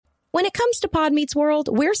When it comes to Pod Meets World,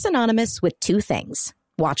 we're synonymous with two things.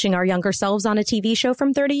 Watching our younger selves on a TV show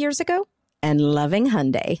from 30 years ago and loving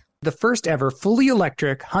Hyundai. The first ever fully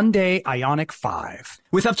electric Hyundai Ioniq 5.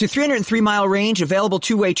 With up to 303-mile range, available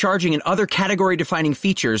two-way charging, and other category-defining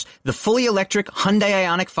features, the fully electric Hyundai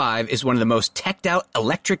Ioniq 5 is one of the most teched-out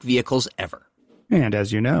electric vehicles ever. And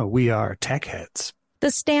as you know, we are tech heads. The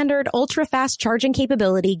standard ultra-fast charging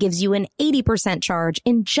capability gives you an 80% charge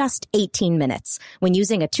in just 18 minutes when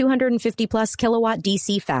using a 250-plus kilowatt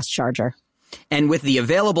DC fast charger. And with the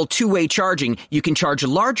available two-way charging, you can charge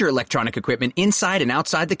larger electronic equipment inside and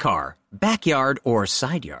outside the car, backyard or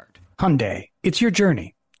side yard. Hyundai, it's your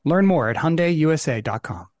journey. Learn more at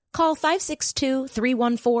HyundaiUSA.com. Call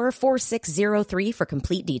 562-314-4603 for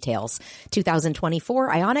complete details. 2024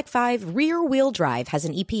 Ioniq 5 rear-wheel drive has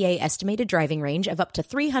an EPA estimated driving range of up to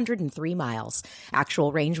 303 miles.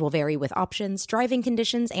 Actual range will vary with options, driving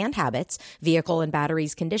conditions and habits, vehicle and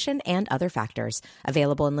batteries condition, and other factors.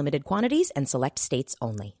 Available in limited quantities and select states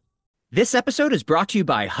only. This episode is brought to you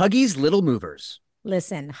by Huggies Little Movers.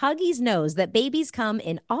 Listen, Huggies knows that babies come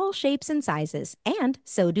in all shapes and sizes, and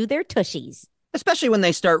so do their tushies. Especially when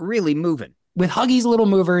they start really moving. With Huggies Little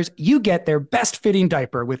Movers, you get their best-fitting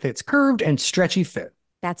diaper with its curved and stretchy fit.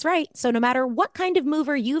 That's right. So no matter what kind of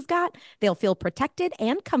mover you've got, they'll feel protected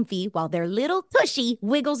and comfy while their little tushy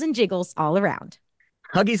wiggles and jiggles all around.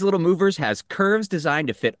 Huggies Little Movers has curves designed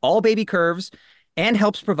to fit all baby curves and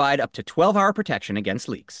helps provide up to 12-hour protection against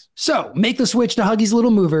leaks. So make the switch to Huggies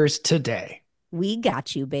Little Movers today. We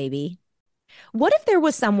got you, baby. What if there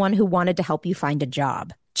was someone who wanted to help you find a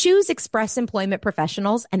job? Choose Express Employment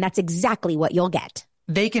Professionals, and that's exactly what you'll get.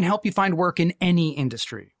 They can help you find work in any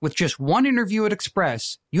industry. With just one interview at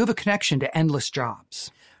Express, you have a connection to endless jobs.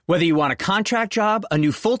 Whether you want a contract job, a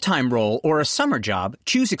new full-time role, or a summer job,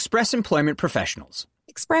 choose Express Employment Professionals.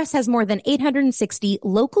 Express has more than 860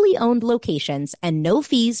 locally owned locations and no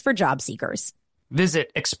fees for job seekers. Visit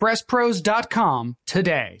expresspros.com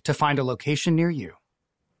today to find a location near you.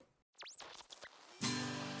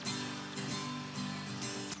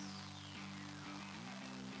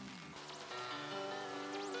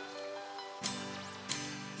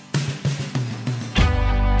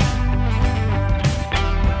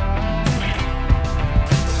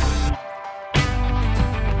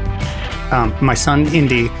 My son,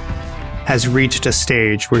 Indy, has reached a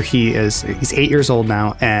stage where he's 8 years old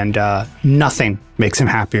now, and nothing makes him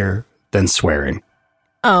happier than swearing.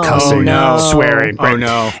 Cussing, no. Swearing. Right? Oh,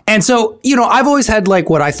 no. And so, I've always had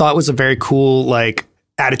what I thought was a very cool,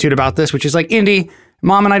 attitude about this, which is Indy,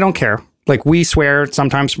 Mom and I don't care. We swear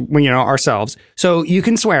sometimes, ourselves. So you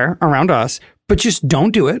can swear around us, but just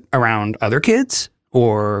don't do it around other kids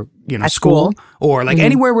or, at school or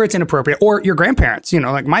anywhere where it's inappropriate, or your grandparents,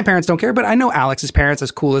 my parents don't care, but I know Alex's parents,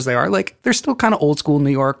 as cool as they are, they're still kind of old school New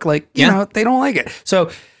York, they don't like it. So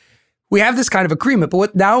we have this kind of agreement, but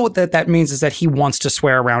what that means is that he wants to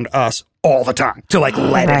swear around us all the time to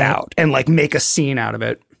let it out and make a scene out of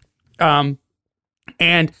it. And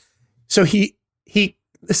so he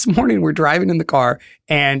this morning we're driving in the car,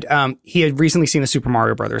 and he had recently seen the Super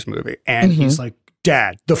Mario Brothers movie, and he's like,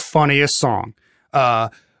 Dad, the funniest song.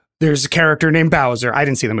 There's a character named Bowser. I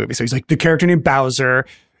didn't see the movie. So he's like, the character named Bowser.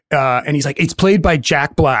 And he's like, it's played by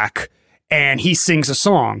Jack Black, and he sings a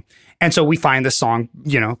song. And so we find this song,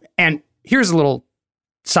 and here's a little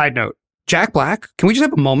side note. Jack Black, can we just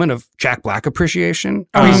have a moment of Jack Black appreciation?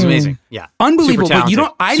 Oh, he's amazing. Yeah. Unbelievable.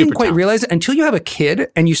 But I didn't quite talented. realize it until you have a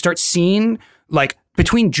kid and you start seeing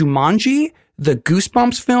between Jumanji, the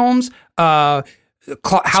Goosebumps films, House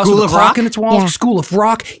of the Clock in its walls, School of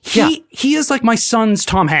Rock. He is my son's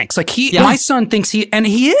Tom Hanks. My son thinks he's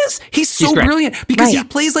so brilliant because he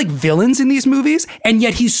plays villains in these movies, and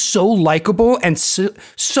yet he's so likable and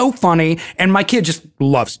so funny. And my kid just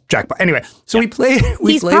loves Jack Black. Anyway, so we play.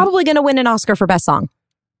 He's probably going to win an Oscar for Best Song.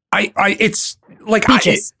 It's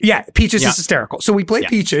Peaches. Peaches is hysterical. So we play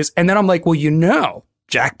Peaches, and then I'm like, well,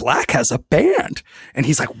 Jack Black has a band. And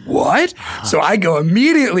he's like, what? So I go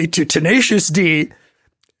immediately to Tenacious D.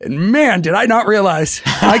 And man, did I not realize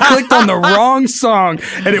I clicked on the wrong song,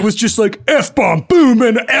 and it was just F-bomb boom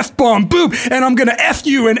and F-bomb boom, and I'm going to F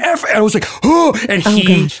you and F. And I was like, oh, and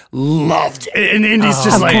he loved it. And Indy's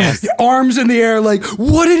just arms in the air,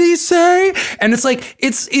 what did he say? And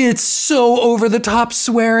it's it's so over the top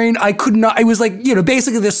swearing. I could not, I was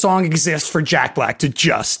basically this song exists for Jack Black to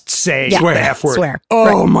just say the F word. Swear.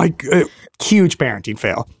 Oh my God. Huge parenting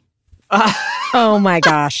fail. Oh my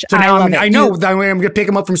gosh. So now I know that I'm going to pick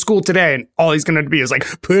him up from school today, and all he's going to be is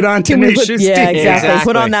put on Tenacious D. Yeah, exactly.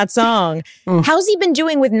 Put on that song. How's he been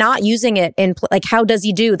doing with not using it in, how does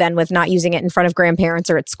he do then with not using it in front of grandparents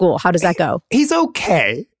or at school? How does that go? He's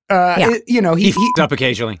okay. He f***ed up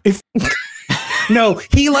occasionally. No,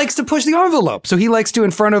 he likes to push the envelope. So he likes to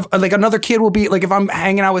in front of, like, another kid will be, like, if I'm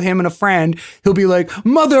hanging out with him and a friend, he'll be like,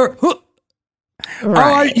 mother,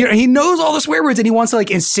 right. He knows all the swear words and he wants to,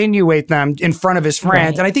 like, insinuate them in front of his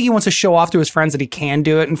friends. Right. And I think he wants to show off to his friends that he can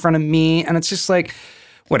do it in front of me. And it's just like,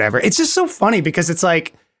 whatever. It's just so funny because it's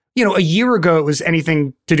like, a year ago it was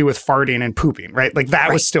anything to do with farting and pooping, right? Like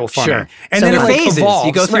that was still funny. Sure. And so then it like phases. Evolves.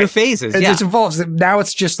 You go through phases. It just evolves. Now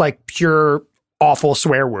it's just like pure awful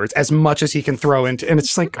swear words as much as he can throw into. And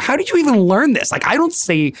it's like, how did you even learn this? Like, I don't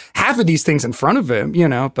say half of these things in front of him,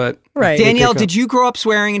 but. Right. Danielle, did you grow up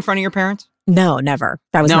swearing in front of your parents? No, never.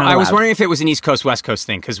 That was no. Not allowed. I was wondering if it was an East Coast, West Coast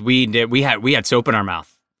thing because we had soap in our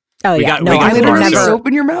mouth. Oh, we yeah. got the bar of soap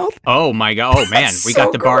in your mouth? Oh, my God. Oh, man. We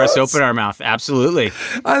got the bar of soap in our mouth. Absolutely.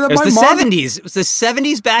 It was the 70s. It was the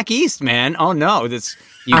 70s back east, man. Oh, no.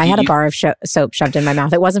 I had a bar of soap shoved in my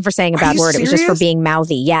mouth. It wasn't for saying a bad word. Serious? It was just for being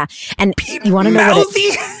mouthy. Yeah. And you want to know mouthy?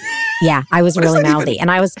 Yeah, I was really mouthy.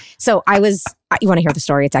 And I was, you want to hear the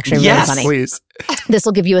story? It's actually really funny. Please. This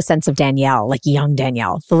will give you a sense of Danielle, like young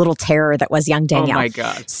Danielle, the little terror that was young Danielle. Oh my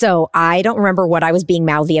God. So I don't remember what I was being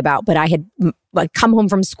mouthy about, but I had come home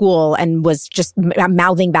from school and was just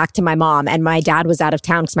mouthing back to my mom. And my dad was out of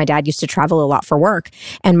town because my dad used to travel a lot for work.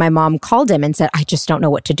 And my mom called him and said, I just don't know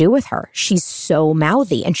what to do with her. She's so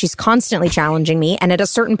mouthy and she's constantly challenging me. And at a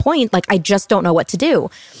certain point, like, I just don't know what to do.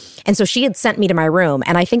 And so she had sent me to my room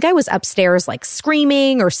and I think I was upstairs like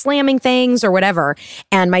screaming or slamming things or whatever.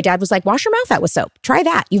 And my dad was like, wash your mouth out with soap. Try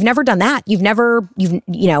that. You've never done that.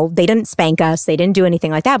 They didn't spank us. They didn't do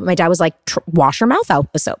anything like that. But my dad was like, wash your mouth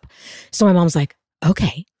out with soap. So my mom's like,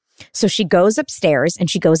 okay. So she goes upstairs and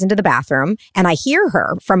she goes into the bathroom and I hear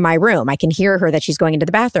her from my room. I can hear her that she's going into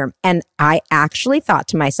the bathroom. And I actually thought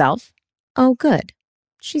to myself, oh, good.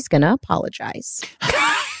 She's going to apologize.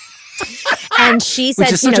 And she said,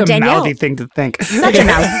 which is such a Danielle, mouthy thing to think. Such a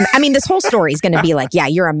mouthy. I mean, this whole story is going to be like, yeah,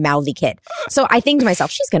 you're a mouthy kid. So I think to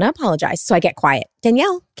myself, she's going to apologize. So I get quiet.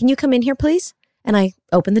 Danielle, can you come in here, please? And I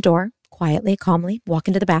open the door quietly, calmly, walk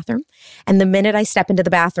into the bathroom. And the minute I step into the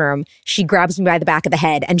bathroom, she grabs me by the back of the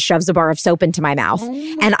head and shoves a bar of soap into my mouth.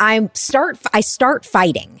 And I start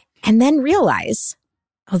fighting and then realize,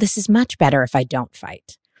 oh, this is much better if I don't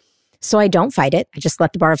fight. So I don't fight it. I just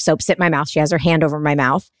let the bar of soap sit in my mouth. She has her hand over my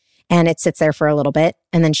mouth. And it sits there for a little bit.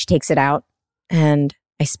 And then she takes it out and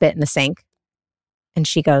I spit in the sink. And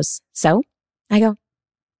she goes, so? I go,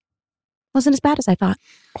 wasn't as bad as I thought.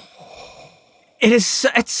 It's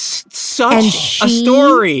such a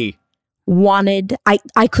story.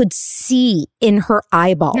 I could see in her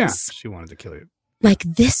eyeballs. Yeah, she wanted to kill you. Like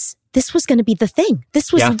this was going to be the thing.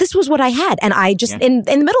 This was what I had. And I just, in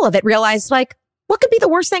the middle of it, realized like, what could be the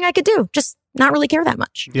worst thing I could do? Just not really care that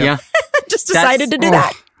much. Yeah. Just decided to do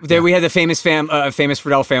that. There we had the famous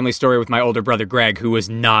Friedel family story with my older brother Greg, who was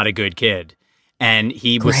not a good kid, and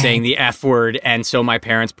he was saying the F word, and so my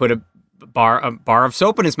parents put a bar of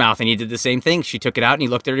soap in his mouth, and he did the same thing. She took it out, and he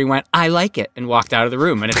looked at her, and he went, "I like it," and walked out of the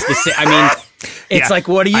room. And it's the same. I mean, it's like,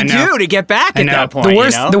 what do you do to get back at that point?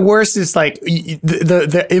 The worst is like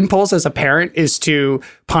the impulse as a parent is to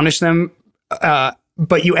punish them.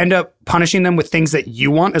 But you end up punishing them with things that you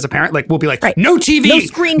want as a parent. Like, we'll be like, no TV, no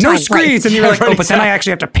screens. Right. And you're like, but then I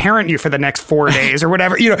actually have to parent you for the next 4 days or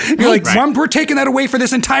whatever. You're like, Mom, we're taking that away for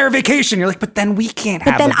this entire vacation. You're like, but then we can't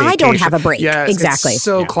have a vacation. But then I don't have a break. Yeah, exactly. It's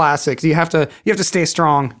so classic. You have to stay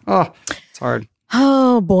strong. Oh, it's hard.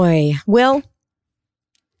 Oh, boy. Will?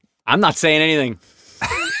 I'm not saying anything.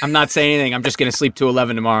 I'm just going to sleep to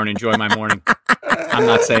 11 tomorrow and enjoy my morning. I'm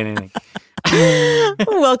not saying anything.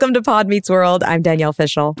 Welcome to Pod Meets World. I'm Danielle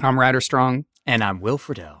Fishel. I'm Ryder Strong. And I'm Will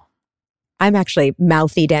Friedle. I'm actually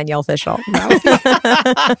mouthy Danielle Fishel.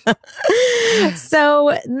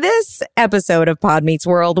 So this episode of Pod Meets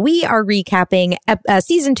World, we are recapping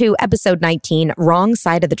Season 2, Episode 19, Wrong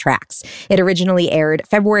Side of the Tracks. It originally aired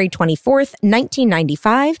February 24th,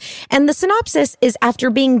 1995, and the synopsis is after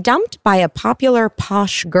being dumped by a popular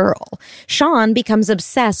posh girl, Sean becomes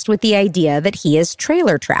obsessed with the idea that he is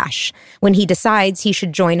trailer trash. When he decides he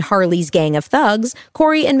should join Harley's gang of thugs,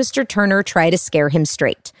 Corey and Mr. Turner try to scare him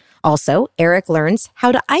straight. Also, Eric learns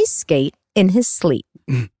how to ice skate in his sleep.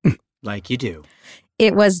 Like you do.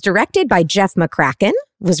 It was directed by Jeff McCracken,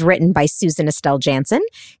 was written by Susan Estelle Jansen,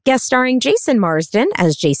 guest starring Jason Marsden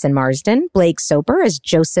as Jason Marsden, Blake Soper as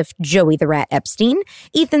Joseph Joey the Rat Epstein,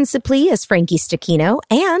 Ethan Suplee as Frankie Stacchino,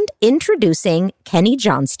 and introducing Kenny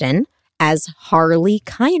Johnston as Harley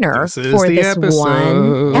Kiner for this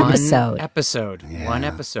one episode. One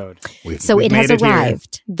episode. So it has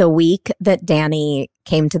arrived the week that Danny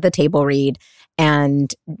came to the table read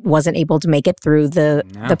and wasn't able to make it through I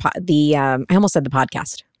almost said the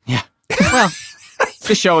podcast. Well,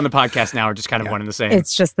 the show and the podcast now are just kind of one and the same.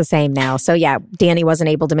 It's just the same now. So yeah, Danny wasn't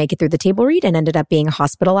able to make it through the table read and ended up being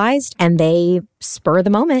hospitalized. And they, spur of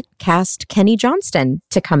the moment, cast Kenny Johnston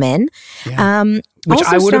to come in. Yeah. Which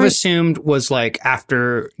I would have assumed was like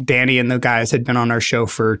after Danny and the guys had been on our show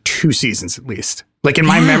for 2 seasons at least. Like in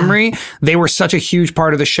my memory, they were such a huge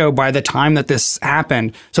part of the show by the time that this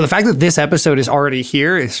happened. So the fact that this episode is already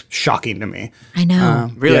here is shocking to me. I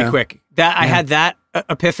know. Really quick. I had that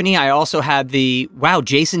epiphany. I also had the, wow,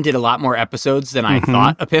 Jason did a lot more episodes than I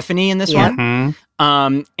thought epiphany in this one.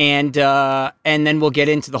 And then we'll get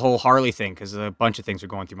into the whole Harley thing because a bunch of things are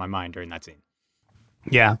going through my mind during that scene.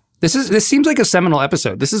 Yeah. This seems like a seminal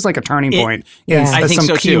episode. This is like a turning point in I think some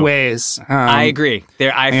so key too. ways. I agree.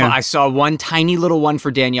 I saw one tiny little one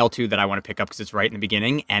for Danielle too that I want to pick up because it's right in the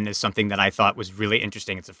beginning and is something that I thought was really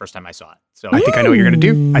interesting. It's the first time I saw it. So I think I know what you're going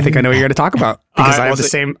to do. I think I know what you're going to talk about because I have the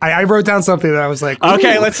same. I wrote down something that I was like,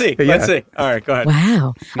 okay, let's see. Let's see. All right, go ahead.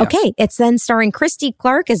 Wow. Yeah. Okay, it's then starring Christy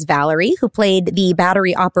Clark as Valerie, who played the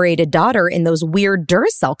battery-operated daughter in those weird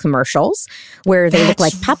Duracell commercials where they look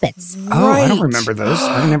like puppets. Oh, I don't remember those.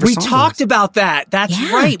 I never We saw talked those. about that. That's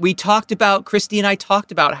right. We talked about, Christy and I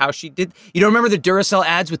talked about how she did. You don't remember the Duracell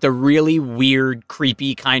ads with the really weird,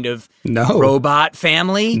 creepy kind of robot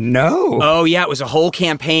family? No. Oh, yeah. It was a whole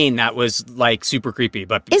campaign that was like super creepy,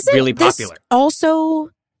 but Isn't really this popular. Also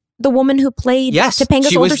the woman who played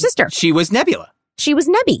Topanga's older sister? She was Nebula. She was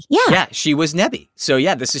Nebby, yeah. Yeah, she was Nebby. So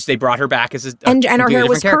yeah, they brought her back as a and her hair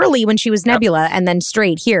was character. curly when she was Nebula and then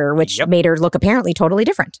straight here, which made her look apparently totally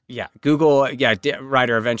different. Yeah, Google,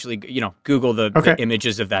 Ryder eventually, Google the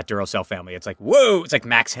images of that Duracell family. It's like, whoa, it's like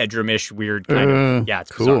Max Headroom-ish weird kind of,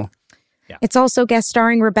 it's cool. bizarre. Yeah. It's also guest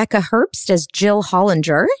starring Rebecca Herbst as Jill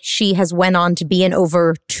Hollinger. She has went on to be in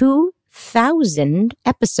over 2,000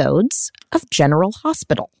 episodes of General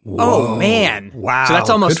Hospital. Whoa. Oh, man. Wow. So that's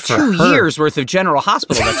almost 2 years worth of General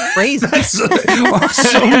Hospital. That's crazy.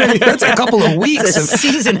 That's a couple of weeks. That's a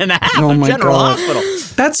season and a half of General Hospital.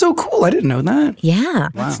 That's so cool. I didn't know that. Yeah.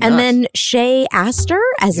 Wow. And then Shay Astor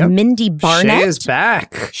as Mindy Barnett. Shay is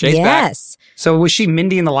back. Shay's back. So was she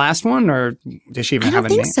Mindy in the last one or did she even have a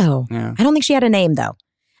name? I don't think so. Yeah. I don't think she had a name though.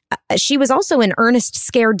 She was also in Ernest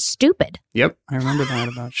Scared Stupid. Yep, I remember that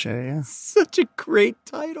about Shay, yeah. Such a great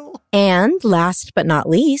title. And last but not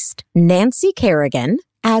least, Nancy Kerrigan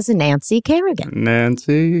as Nancy Kerrigan.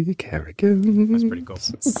 Nancy Kerrigan. That's pretty cool.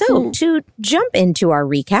 So to jump into our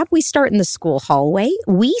recap, we start in the school hallway.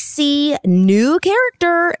 We see new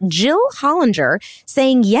character Jill Hollinger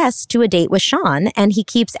saying yes to a date with Sean, and he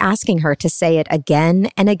keeps asking her to say it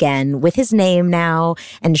again and again with his name now,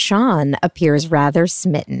 and Sean appears rather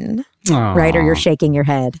smitten. Aww. Ryder, you're shaking your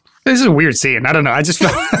head. This is a weird scene. I don't know. I just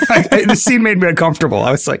felt this scene made me uncomfortable.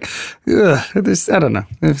 I was like, I don't know.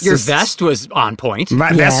 Your vest was on point.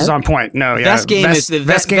 My vest is on point. No, yeah. Vest game is the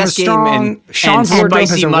vest game is strong. And Sean's wardrobe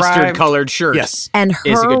spicy has mustard colored shirt. Yes. And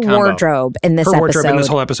her wardrobe in this episode. Her wardrobe in this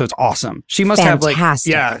whole episode is awesome. She must have her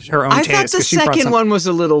own I taste. thought the second one was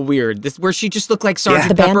a little weird. Where she just looked like Sergeant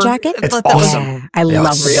the Pepper. band jacket? It's awesome. Yeah, I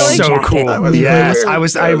love the band so jacket. cool. Yes. I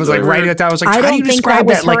was like writing it down. I was like, how do you describe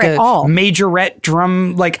that? Like a majorette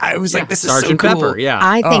drum. Like I was like, this is Sergeant so cool. Pepper. Yeah.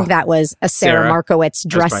 I think that was a Sarah Markowitz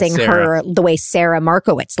dressing her the way Sarah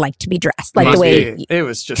Markowitz liked to be dressed. Like the way it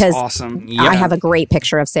was just awesome. I have a great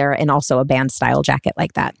picture of Sarah in also a band style jacket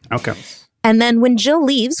like that. Okay. And then when Jill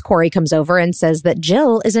leaves, Corey comes over and says that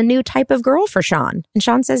Jill is a new type of girl for Sean. And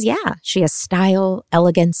Sean says, yeah, she has style,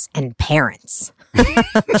 elegance, and parents.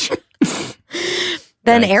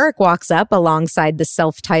 Then Eric walks up alongside the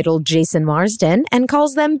self-titled Jason Marsden and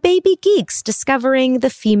calls them baby geeks discovering the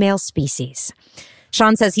female species.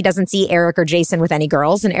 Sean says he doesn't see Eric or Jason with any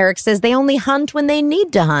girls, and Eric says they only hunt when they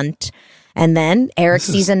need to hunt. And then Eric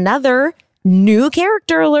sees another new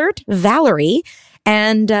character alert, Valerie,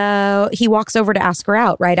 and he walks over to ask her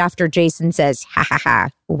out right after Jason says, ha ha ha,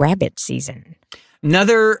 rabbit season.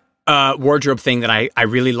 Another wardrobe thing that I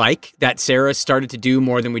really like that Sarah started to do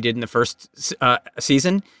more than we did in the first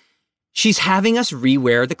season. She's having us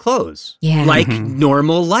rewear the clothes like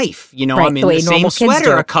normal life. You know, I'm in the same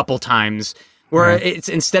sweater a couple times where it's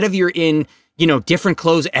instead of you're in, different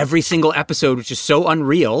clothes every single episode, which is so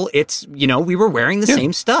unreal. It's, we were wearing the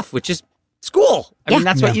same stuff, which is cool. I mean,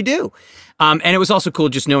 that's what you do. And it was also cool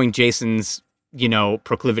just knowing Jason's,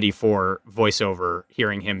 proclivity for voiceover,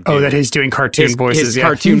 hearing him do that he's doing cartoon voices. His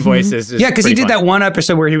cartoon voices. Yeah, because he did that one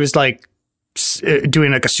episode where he was like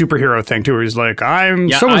doing like a superhero thing too, where he's like, I'm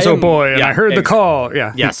so-and-so boy, and I heard the call.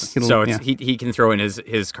 Yeah. Yes. So he can throw in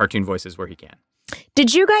his cartoon voices where he can.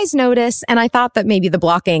 Did you guys notice, and I thought that maybe the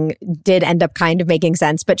blocking did end up kind of making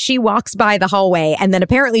sense, but she walks by the hallway and then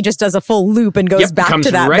apparently just does a full loop and goes back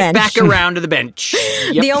to that bench. Back around to the bench.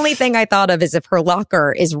 Yep. The only thing I thought of is if her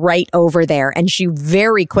locker is right over there and she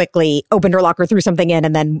very quickly opened her locker, threw something in,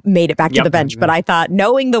 and then made it back to the bench. But I thought,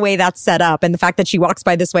 knowing the way that's set up and the fact that she walks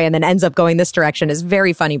by this way and then ends up going this direction is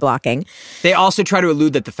very funny blocking. They also try to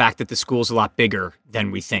allude that the fact that the school's a lot bigger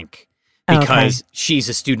than we think because she's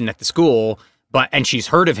a student at the school. And she's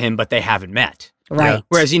heard of him, but they haven't met. Right.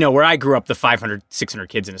 Whereas, where I grew up, the 500, 600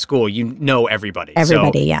 kids in a school, everybody.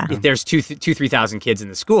 Everybody, so if there's 3,000 kids in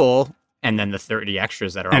the school, and then the 30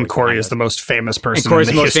 extras that are and Corey is the most famous person in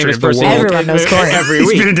the history of the world. Everyone knows Corey.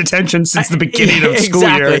 He's been in detention since the beginning of school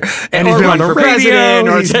year. And he's been on the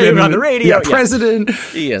radio. He's been on the radio. Yeah, president.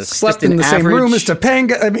 He is slept in the same room as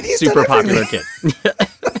Topanga. I mean, he's super popular kid.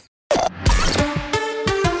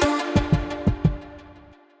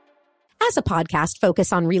 As a podcast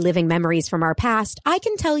focused on reliving memories from our past, I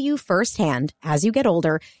can tell you firsthand, as you get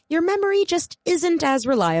older, your memory just isn't as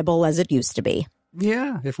reliable as it used to be.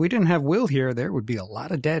 Yeah, if we didn't have Will here, there would be a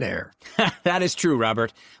lot of dead air. That is true,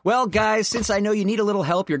 Robert. Well, guys, since I know you need a little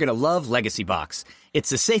help, you're going to love Legacy Box. It's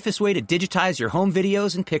the safest way to digitize your home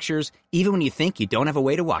videos and pictures, even when you think you don't have a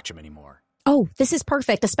way to watch them anymore. Oh, this is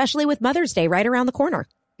perfect, especially with Mother's Day right around the corner.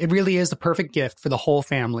 It really is the perfect gift for the whole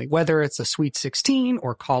family, whether it's a sweet 16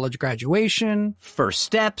 or college graduation, first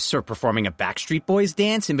steps, or performing a Backstreet Boys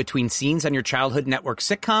dance in between scenes on your childhood network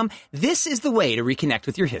sitcom. This is the way to reconnect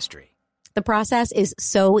with your history. The process is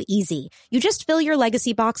so easy. You just fill your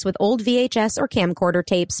Legacy Box with old VHS or camcorder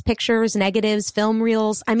tapes, pictures, negatives, film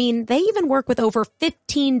reels. I mean, they even work with over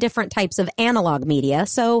 15 different types of analog media,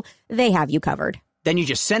 so they have you covered. Then you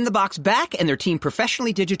just send the box back, and their team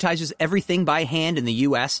professionally digitizes everything by hand in the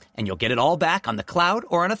U.S., and you'll get it all back on the cloud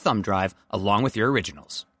or on a thumb drive, along with your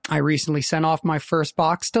originals. I recently sent off my first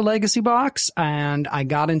box to Legacy Box, and I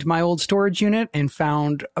got into my old storage unit and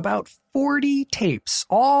found about 40 tapes,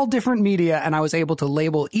 all different media, and I was able to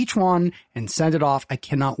label each one and send it off. I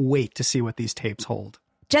cannot wait to see what these tapes hold.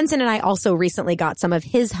 Jensen and I also recently got some of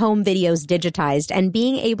his home videos digitized, and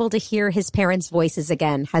being able to hear his parents' voices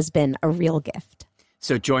again has been a real gift.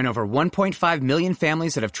 So join over 1.5 million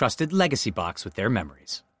families that have trusted Legacy Box with their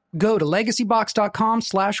memories. Go to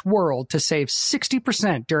legacybox.com/world to save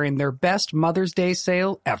 60% during their best Mother's Day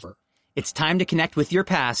sale ever. It's time to connect with your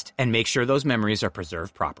past and make sure those memories are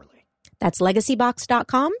preserved properly. That's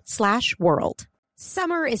legacybox.com/world.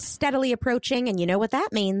 Summer is steadily approaching, and you know what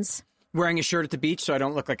that means. Wearing a shirt at the beach so I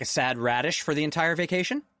don't look like a sad radish for the entire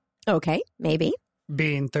vacation? Okay, maybe.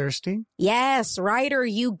 Being thirsty? Yes, Ryder,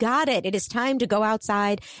 you got it. It is time to go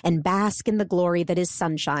outside and bask in the glory that is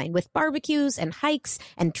sunshine with barbecues and hikes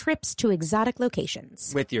and trips to exotic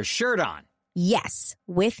locations. With your shirt on. Yes,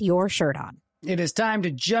 with your shirt on. It is time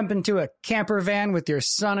to jump into a camper van with your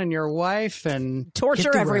son and your wife and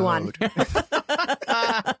torture everyone.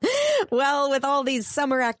 Well, with all these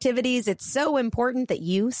summer activities, it's so important that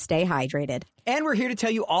you stay hydrated. And we're here to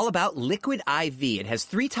tell you all about Liquid IV. It has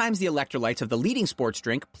 3 times the electrolytes of the leading sports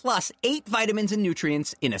drink, plus 8 vitamins and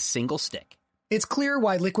nutrients in a single stick. It's clear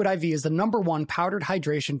why Liquid IV is the #1 powdered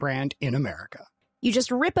hydration brand in America. You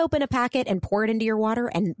just rip open a packet and pour it into your water,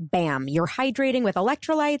 and bam, you're hydrating with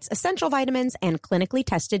electrolytes, essential vitamins, and clinically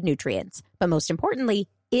tested nutrients. But most importantly,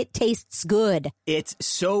 it tastes good. It's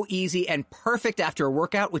so easy and perfect after a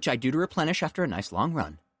workout, which I do to replenish after a nice long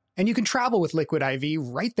run. And you can travel with Liquid IV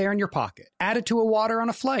right there in your pocket. Add it to a water on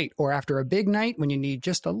a flight or after a big night when you need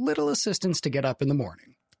just a little assistance to get up in the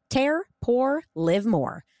morning. Tear, pour, live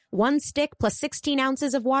more. 1 stick plus 16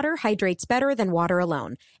 ounces of water hydrates better than water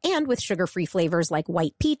alone. And with sugar-free flavors like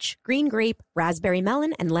white peach, green grape, raspberry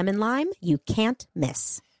melon, and lemon lime, you can't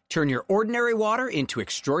miss. Turn your ordinary water into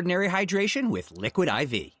extraordinary hydration with Liquid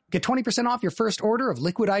IV. Get 20% off your first order of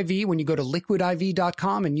Liquid IV when you go to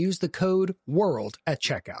liquidiv.com and use the code WORLD at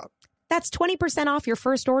checkout. That's 20% off your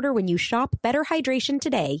first order when you shop Better Hydration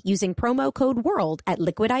today using promo code WORLD at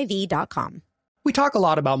liquidiv.com. We talk a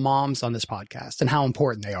lot about moms on this podcast and how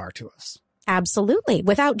important they are to us. Absolutely.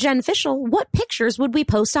 Without Jen Fishel, what pictures would we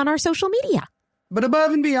post on our social media? But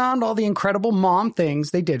above and beyond all the incredible mom things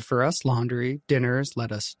they did for us, laundry, dinners,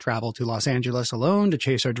 let us travel to Los Angeles alone to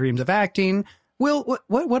chase our dreams of acting. Will,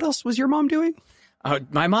 what else was your mom doing?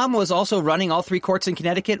 My mom was also running all 3 courts in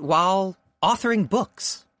Connecticut while authoring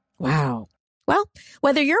books. Wow. Well,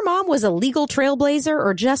 whether your mom was a legal trailblazer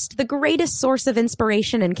or just the greatest source of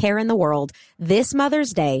inspiration and care in the world, this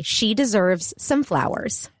Mother's Day, she deserves some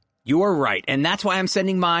flowers. You are right, and that's why I'm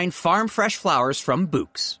sending mine farm fresh flowers from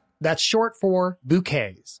Bouqs. That's short for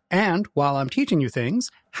bouquets. And while I'm teaching you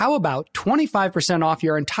things, how about 25% off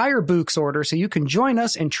your entire Bouqs order so you can join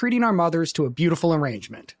us in treating our mothers to a beautiful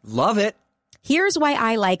arrangement? Love it. Here's why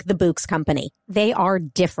I like the Bouqs Company. They are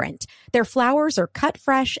different. Their flowers are cut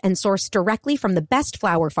fresh and sourced directly from the best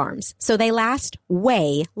flower farms, so they last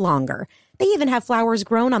way longer. They even have flowers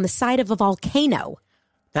grown on the side of a volcano.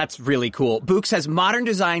 That's really cool. Bouqs has modern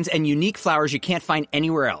designs and unique flowers you can't find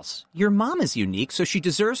anywhere else. Your mom is unique, so she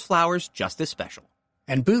deserves flowers just as special.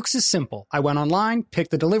 And Bouqs is simple. I went online,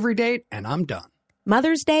 picked the delivery date, and I'm done.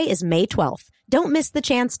 Mother's Day is May 12th. Don't miss the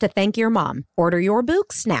chance to thank your mom. Order your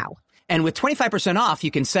Bouqs now. And with 25% off,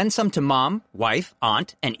 you can send some to mom, wife,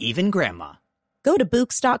 aunt, and even grandma. Go to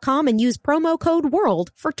Bouqs.com and use promo code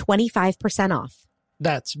WORLD for 25% off.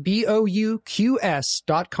 That's BOUQS.com,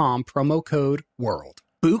 promo code WORLD.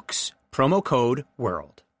 Bouqs, promo code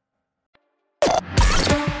WORLD.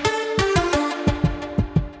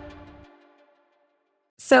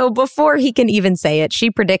 So before he can even say it,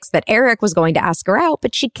 she predicts that Eric was going to ask her out,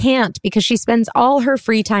 but she can't because she spends all her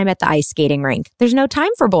free time at the ice skating rink. There's no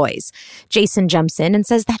time for boys. Jason jumps in and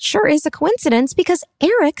says that sure is a coincidence because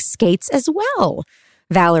Eric skates as well.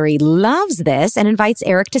 Valerie loves this and invites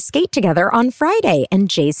Eric to skate together on Friday,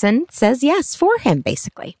 and Jason says yes for him,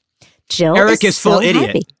 basically. Jill Eric is full so idiot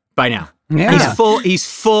happy. by now. Yeah. He's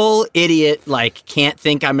full idiot, like can't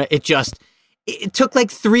think it took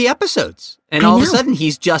like 3 episodes. And all of a sudden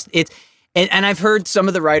and I've heard some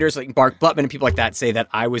of the writers like Mark Blutman and people like that say that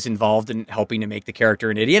I was involved in helping to make the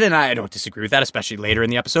character an idiot. And I don't disagree with that, especially later in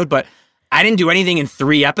the episode, but I didn't do anything in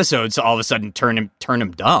 3 episodes to all of a sudden turn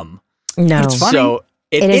him dumb. No. It's funny. So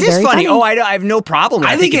it is funny. Oh, I have no problem with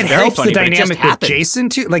it. I think it it's very helps funny, the dynamic with Jason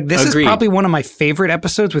too. Like this Agreed. is probably one of my favorite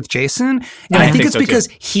episodes with Jason. And I think it's because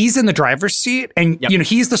he's in the driver's seat and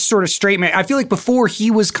he's the sort of straight man. I feel like before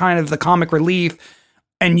he was kind of the comic relief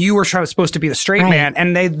and you were supposed to be the straight man.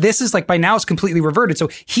 And this is like by now it's completely reverted. So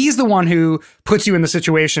he's the one who puts you in the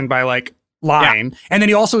situation by like lying. Yeah. And then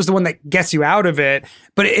he also is the one that gets you out of it.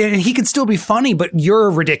 But he can still be funny, but you're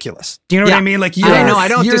ridiculous. Do you know what I mean? Like I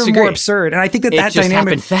don't you're disagree. More absurd. And I think that just dynamic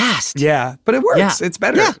happened fast. Yeah, but it works. Yeah. It's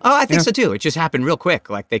better. Yeah. Oh, I think so too. It just happened real quick.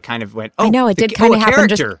 Like they kind of went, I know it did kind of happen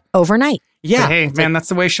just overnight. Yeah. But hey, man, that's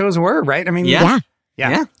the way shows were, right? I mean, yeah.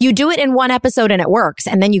 You do it in one episode and it works,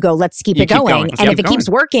 and then you go, let's keep it going. And if it keeps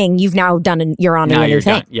working, you've now done you're on a new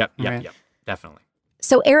thing. Yep, definitely.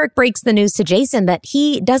 So Eric breaks the news to Jason that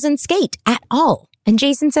he doesn't skate at all. And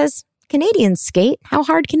Jason says, Canadians skate. How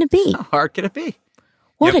hard can it be? How hard can it be?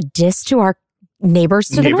 What a diss to our neighbors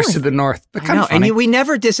to the north. Neighbors to the north. But kind of funny. And we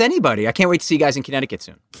never diss anybody. I can't wait to see you guys in Connecticut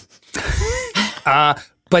soon.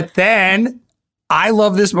 But then I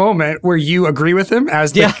love this moment where you agree with him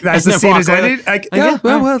as the scene is ended. Like, that's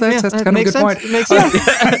kind of a good point. It makes sense.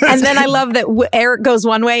 And then I love that Eric goes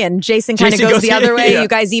one way and Jason kind of goes the other way. You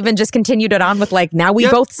guys even just continued it on with like, now we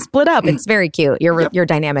both split up. It's very cute. Your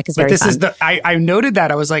dynamic is very fun. I noted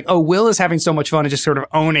that. I was like, oh, Will is having so much fun and just sort of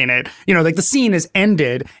owning it. You know, like the scene is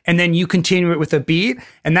ended and then you continue it with a beat.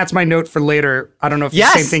 And that's my note for later. I don't know if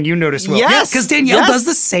it's the same thing you noticed, Will. Yes. Because Danielle does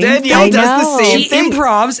the same thing. Danielle does the same thing. She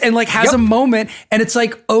improvs and like has a moment. And it's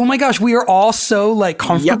like, oh my gosh, we are all so like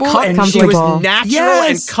comfortable. And she was natural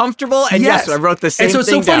and comfortable. And yes, I wrote the same thing. And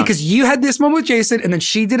so it's so funny because you had this moment with Jason and then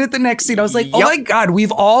she did it the next scene. I was like, oh my God,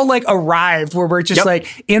 we've all like arrived where we're just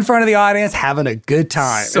like in front of the audience having a good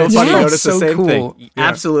time. So funny. Notice so the same cool. thing. Yeah.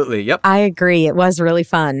 Absolutely. Yep. I agree. It was really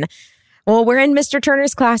fun. Well, we're in Mr.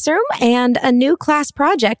 Turner's classroom and a new class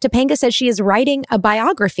project. Topanga says she is writing a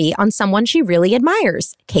biography on someone she really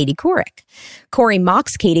admires, Katie Couric. Corey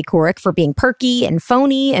mocks Katie Couric for being perky and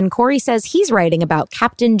phony, and Corey says he's writing about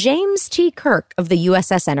Captain James T. Kirk of the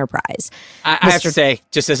USS Enterprise. I have to say,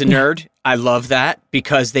 just as a nerd, I love that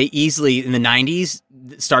because they easily, in the 90s,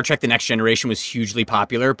 Star Trek The Next Generation was hugely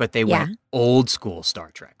popular, but they went old school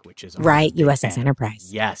Star Trek, which is right, USS Enterprise.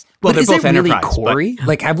 Yes. Well, they're both really Enterprise. Corey?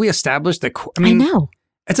 Like, have we established that? I know.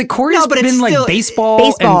 It's like Corey's been like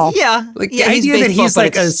baseball. And, like the idea that he's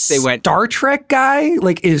like a Star Trek guy,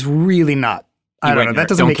 like, is really not. I don't know. That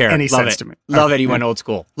doesn't make any sense to me. Love it. He went old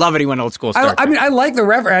school. Love it. He went old school. Star Trek. I mean, I like the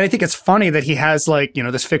reference. I think it's funny that he has like,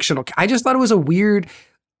 this fictional. I just thought it was a weird.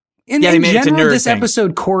 In general, this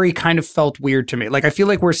episode, Corey kind of felt weird to me. Like, I feel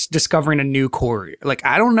like we're discovering a new Corey. Like,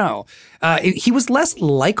 I don't know. He was less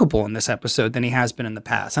likable in this episode than he has been in the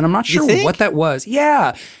past. And I'm not sure what that was.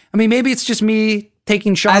 Yeah. I mean, maybe it's just me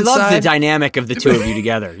taking Sean's side. I love the dynamic of the two of you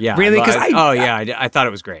together. Yeah. Really? I thought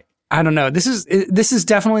it was great. I don't know. This is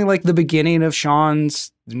definitely like the beginning of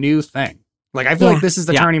Sean's new thing. Like, I feel like this is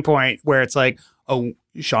the turning point where it's like, oh,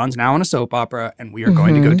 Sean's now in a soap opera, and we are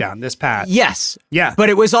going to go down this path. Yes. Yeah. But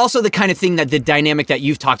it was also the kind of thing that the dynamic that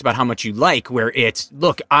you've talked about how much you like, where it's,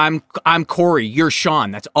 look, I'm Corey, you're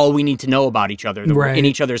Sean. That's all we need to know about each other. We're in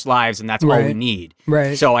each other's lives, and that's all we need.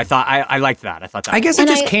 Right. So I thought, I liked that. I thought that. I guess it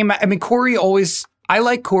just came, I mean, Corey always, I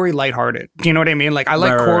like Corey lighthearted. Do you know what I mean? Like, I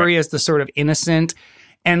like Corey as the sort of innocent,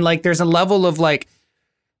 and like, there's a level of like,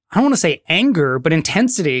 I don't want to say anger, but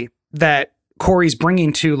intensity that Corey's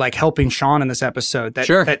bringing to like helping Sean in this episode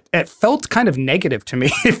that it felt kind of negative to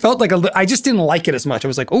me. It felt like I just didn't like it as much. I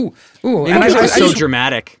was like, ooh. And it was so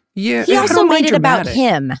dramatic. Yeah. He also made it about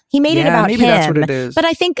him. He made it about maybe him. That's what it is. But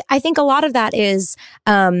I think a lot of that is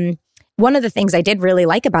one of the things I did really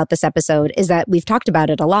like about this episode is that we've talked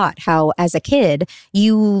about it a lot, how as a kid,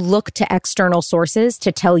 you look to external sources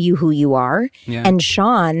to tell you who you are. Yeah. And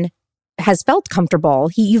Sean has felt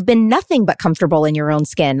comfortable. You've been nothing but comfortable in your own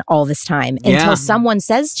skin all this time until someone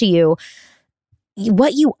says to you,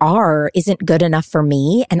 what you are isn't good enough for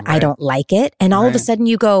me and I don't like it. And all of a sudden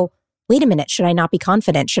you go, wait a minute, should I not be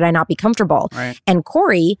confident? Should I not be comfortable? Right. And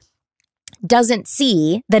Corey doesn't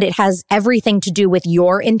see that it has everything to do with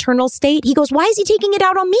your internal state. He goes, why is he taking it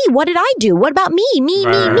out on me? What did I do? What about me? Me.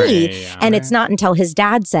 Yeah, and it's not until his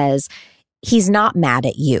dad says, he's not mad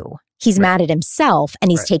at you. He's mad at himself and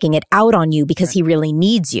he's taking it out on you because he really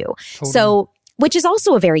needs you. Totally. So, which is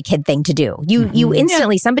also a very kid thing to do. You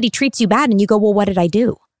instantly, somebody treats you bad and you go, well, what did I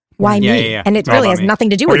do? Why me? And it really has nothing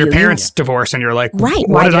to do with you. Or your parents divorce and you're like, right.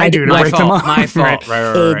 What did I do to break them up? My fault.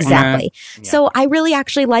 Right. Exactly. Yeah. So I really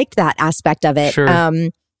actually liked that aspect of it. Sure.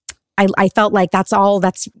 I felt like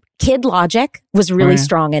that's kid logic was really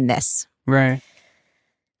strong in this. Right.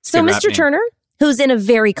 So Mr. Turner, who's in a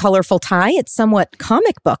very colorful tie. It's somewhat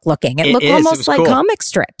comic book looking. It looked almost like comic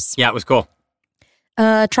strips. Yeah, it was cool.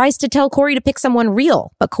 Tries to tell Corey to pick someone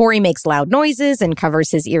real, but Corey makes loud noises and covers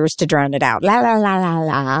his ears to drown it out. La, la, la, la,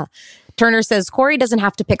 la. Turner says Corey doesn't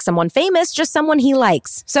have to pick someone famous, just someone he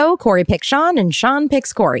likes. So Corey picks Sean and Sean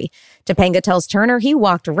picks Corey. Topanga tells Turner he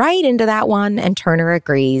walked right into that one and Turner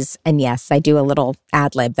agrees. And yes, I do a little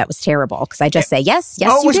ad lib that was terrible because I just say, yes, you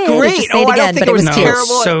did. Oh, it was great. Just say it again, I don't think it was terrible.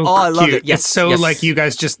 So I love cute. it. Yes, it's so like you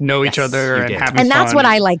guys just know each other and having fun. And that's what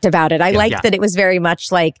I liked about it. I liked that it was very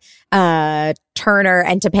much like Turner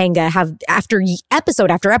and Topanga have episode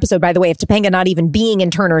after episode, by the way, of Topanga not even being in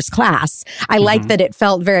Turner's class. I like that it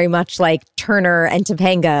felt very much like Turner and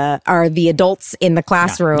Topanga are the adults in the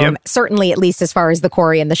classroom, certainly at least as far as the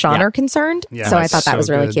Corey and the Sean are concerned. Yeah, so I thought that was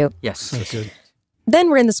really cute. Yes. That's good. Then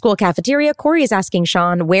we're in the school cafeteria. Corey is asking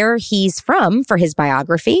Sean where he's from for his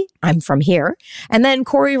biography. I'm from here. And then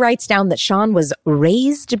Corey writes down that Sean was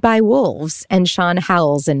raised by wolves, and Sean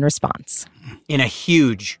howls in response. In a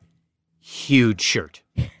huge shirt.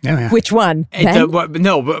 Yeah. Which one?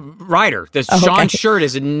 Ryder. Sean's shirt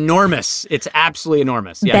is enormous. It's absolutely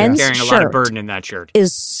enormous. Yeah, Ben's carrying a lot of burden in that shirt.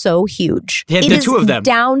 Is so huge. The two of them.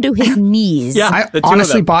 Down to his knees. I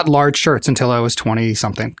honestly bought large shirts until I was 20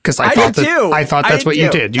 something because I thought that's what you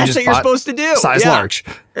did. That's what you're supposed to do. Size large.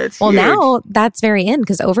 It's huge. Now that's very in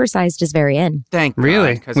because oversized is very in. Thank God.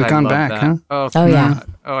 Really? We've gone back, huh? Oh yeah.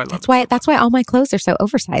 Oh, I love that's why all my clothes are so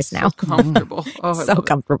oversized now. So comfortable. So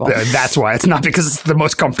comfortable. That's why. It's not because it's the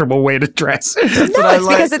most comfortable way to dress.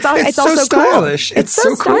 Because it's so also stylish. Cool. It's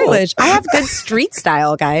so stylish. Cool. I have good street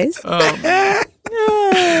style, guys. I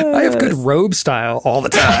have good robe style all the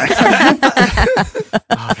time.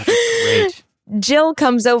 That's great. Jill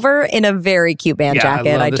comes over in a very cute band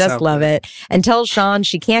jacket. I just love it. And tells Sean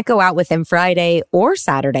she can't go out with him Friday or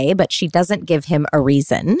Saturday, but she doesn't give him a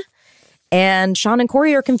reason. And Sean and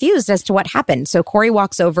Corey are confused as to what happened. So Corey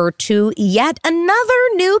walks over to yet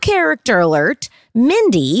another new character alert,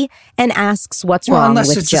 Mindy, and asks what's wrong with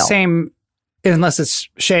Jill. Unless it's the same, unless it's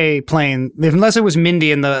Shay playing, unless it was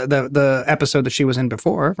Mindy in the episode that she was in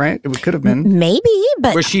before, right? It could have been. Maybe,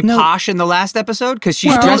 but... Was she posh in the last episode? Because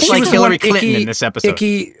she's dressed like Hillary Clinton in this episode.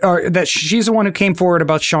 That she's the one who came forward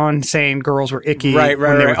about Sean saying girls were icky when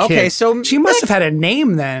they were kids. Okay, so... She must have had a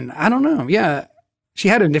name then. I don't know. Yeah. She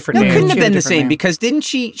had a different name. It couldn't have been the same because didn't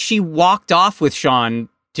she walked off with Sean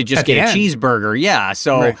to just get a cheeseburger? Yeah,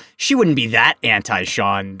 so she wouldn't be that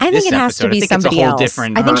anti-Sean. I think it has to be somebody else.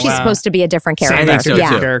 I think she's supposed to be a different character. I think so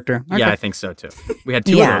too. Character. Okay. Yeah, I think so too. We had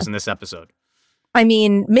two of those in this episode. I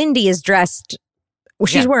mean, Mindy is dressed. Well,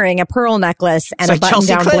 she's wearing a pearl necklace and a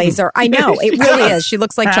button-down blazer. I know, it really is. She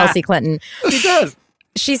looks like Chelsea Clinton. She does.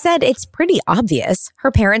 She said it's pretty obvious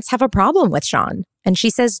her parents have a problem with Sean. And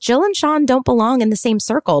she says Jill and Sean don't belong in the same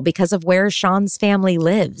circle because of where Sean's family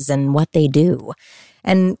lives and what they do.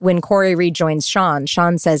 And when Corey rejoins Sean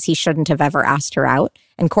says he shouldn't have ever asked her out.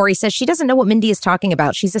 And Corey says she doesn't know what Mindy is talking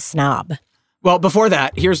about. She's a snob. Well, before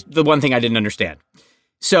that, here's the one thing I didn't understand.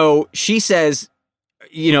 So she says,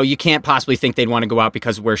 you can't possibly think they'd want to go out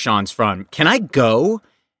because of where Sean's from. Can I go?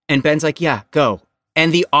 And Ben's like, yeah, go.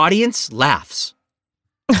 And the audience laughs.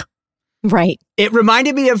 Right. It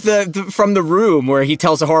reminded me of from The Room where he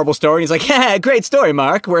tells a horrible story. And he's like, yeah, great story,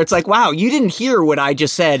 Mark. Where it's like, wow, you didn't hear what I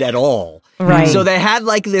just said at all. Right. So they had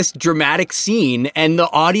like this dramatic scene and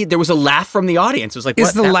there was a laugh from the audience. It was like,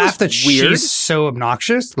 is what? the laugh that weird? she's so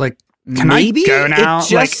obnoxious? Like, can Maybe I go now? It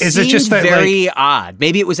just is it just that very odd?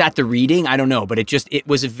 Maybe it was at the reading. I don't know, but it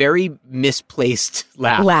was a very misplaced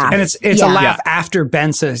laugh. And it's a laugh after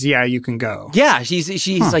Ben says, "Yeah, you can go." Yeah,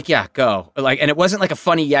 she's like, "Yeah, go." Like, and it wasn't like a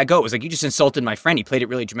funny "Yeah, go." It was like, "You just insulted my friend." He played it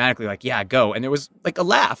really dramatically, like, "Yeah, go," and there was like a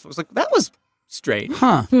laugh. It was like that was strange.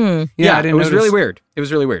 Huh? Yeah, I didn't it was notice. really weird. It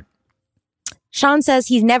was really weird. Sean says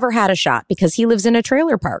he's never had a shot because he lives in a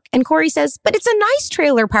trailer park. And Corey says, but it's a nice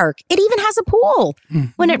trailer park. It even has a pool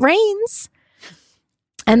when it rains.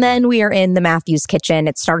 And then we are in the Matthews kitchen.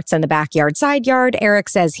 It starts in the backyard side yard. Eric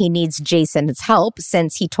says he needs Jason's help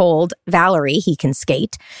since he told Valerie he can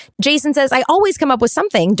skate. Jason says, I always come up with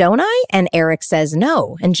something, don't I? And Eric says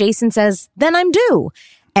no. And Jason says, then I'm due.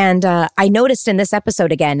 And I noticed in this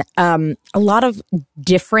episode again, a lot of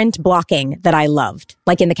different blocking that I loved.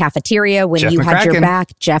 Like in the cafeteria when Jeff you had your McCracken.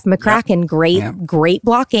 back, Jeff McCracken, great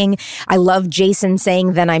blocking. I love Jason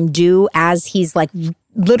saying then I'm due as he's like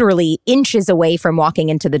literally inches away from walking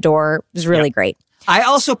into the door. It was really great. I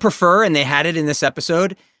also prefer, and they had it in this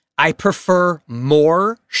episode, I prefer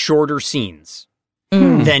more shorter scenes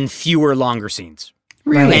than fewer longer scenes.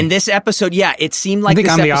 Really? And this episode, it seemed like I think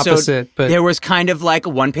this I'm the episode, opposite, but there was kind of like a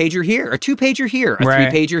 1-pager here, a 2-pager here, a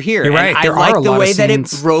Right. 3-pager here. You're right. And There I are a like the lot of way that it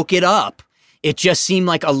scenes. broke it up. It just seemed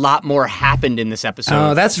like a lot more happened in this episode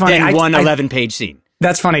Oh, that's funny. than one I- 11-page scene.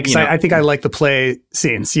 That's funny because You know. I think I like the play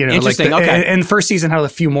scenes. You know, Interesting, like okay. And the first season had a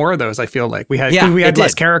few more of those. I feel like we had Yeah, we had it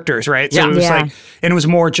less did. characters, right? So Yeah. it was Yeah. like, and it was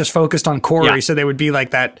more just focused on Corey. Yeah. So they would be like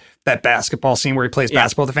that basketball scene where he plays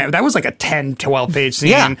basketball with the family. That was like a 10, 12 page scene.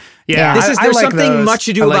 Yeah. Yeah. There's I like something those. much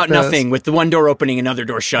ado I like about those. nothing with the one door opening, another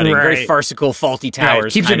door shutting. Very Right. farcical, faulty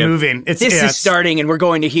towers. Keeps kind it of. moving. This is starting and we're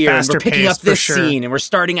going to here and faster we're picking up paced, for this sure. scene and we're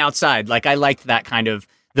starting outside. Like I liked that kind of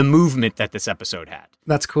the movement that this episode had.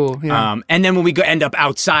 That's cool. Yeah. And then when we end up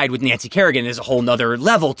outside with Nancy Kerrigan, there's a whole nother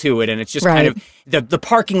level to it. And it's just kind of the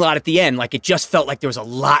parking lot at the end. Like it just felt like there was a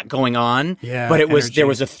lot going on. Yeah, but there energy.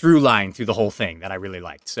 was a through line through the whole thing that I really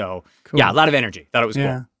liked. So yeah, a lot of energy. Thought it was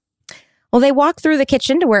cool. Well, they walk through the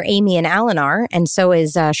kitchen to where Amy and Alan are, and so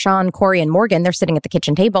is Sean, Corey, and Morgan. They're sitting at the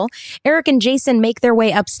kitchen table. Eric and Jason make their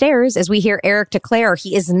way upstairs as we hear Eric declare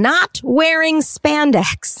he is not wearing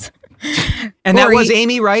spandex. And Corey, that was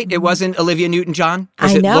Amy, right? It wasn't Olivia Newton-John?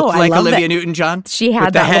 I It know, looked I like love Olivia that. Newton-John? She had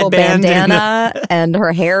with the that little headband bandana and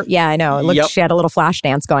her hair. Yeah, I know. It looked, Yep. She had a little flash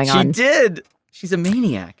dance going She on. did. She's a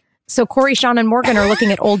maniac. So Corey, Sean, and Morgan are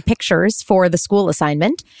looking at old pictures for the school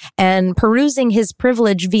assignment, and perusing his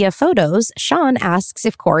privilege via photos, Sean asks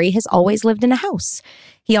if Corey has always lived in a house.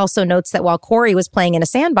 He also notes that while Corey was playing in a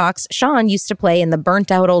sandbox, Sean used to play in the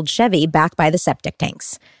burnt-out old Chevy back by the septic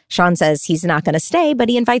tanks. Sean says he's not going to stay, but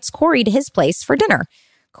he invites Corey to his place for dinner.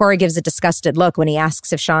 Corey gives a disgusted look when he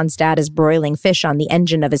asks if Sean's dad is broiling fish on the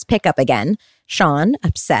engine of his pickup again. Sean,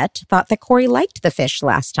 upset, thought that Corey liked the fish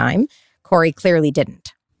last time. Corey clearly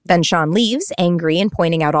didn't. Then Sean leaves, angry and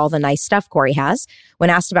pointing out all the nice stuff Corey has. When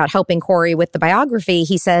asked about helping Corey with the biography,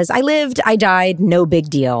 he says, I lived, I died, no big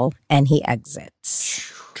deal. And he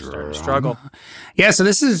exits. Starting to struggle. Yeah, so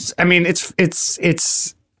this is, I mean,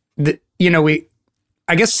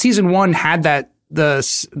 I guess season 1 had that,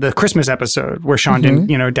 the Christmas episode where Sean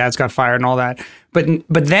didn't, Dad's got fired and all that. But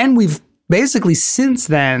then we've basically since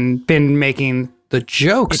then been making the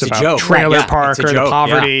jokes It's a about joke, trailer right, yeah, park it's a or the joke,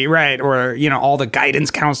 poverty, right? Or, all the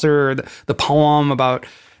guidance counselor, the poem about,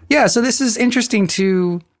 so this is interesting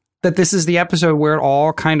that this is the episode where it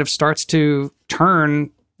all kind of starts to turn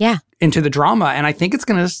into the drama. And I think it's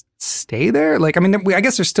going to stay there. Like, I mean, I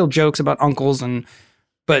guess there's still jokes about uncles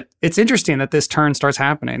but it's interesting that this turn starts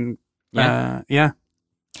happening.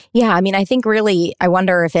 Yeah, I mean, I think really, I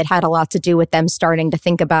wonder if it had a lot to do with them starting to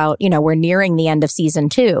think about, we're nearing the end of season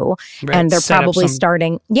 2, Right, and they're set up probably some-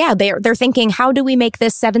 starting, they're thinking, how do we make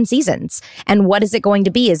this 7 seasons? And what is it going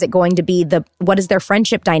to be? Is it going to be what is their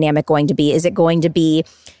friendship dynamic going to be? Is it going to be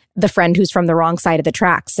the friend who's from the wrong side of the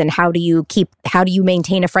tracks? And how do you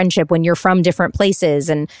maintain a friendship when you're from different places?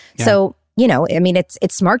 And so, I mean,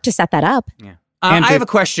 it's smart to set that up. Yeah. I have a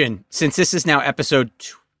question. Since this is now episode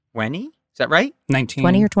 20, is that right? 19.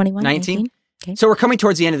 20 or 21? 19? Okay. So we're coming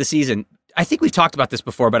towards the end of the season. I think we've talked about this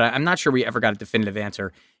before, but I'm not sure we ever got a definitive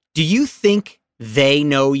answer. Do you think they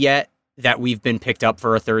know yet that we've been picked up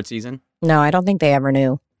for a 3rd season? No, I don't think they ever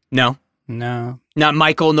knew. No? No. Not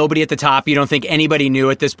Michael, nobody at the top. You don't think anybody knew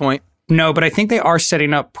at this point? No, but I think they are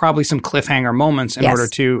setting up probably some cliffhanger moments in order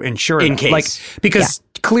to ensure in that. case. Like, because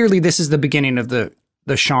clearly this is the beginning of the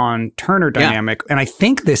Sean Turner dynamic. And I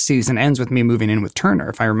think this season ends with me moving in with Turner,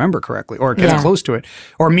 if I remember correctly, or it gets close to it,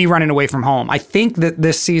 or me running away from home. I think that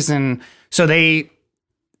this season, so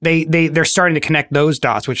they're starting to connect those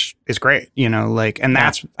dots, which is great, you know, like, and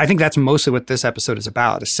I think that's mostly what this episode is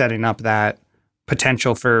about, is setting up that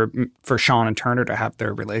potential for Sean and Turner to have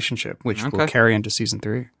their relationship, which will carry into season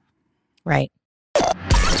 3. Right.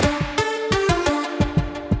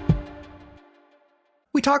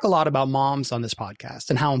 We talk a lot about moms on this podcast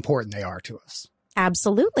and how important they are to us.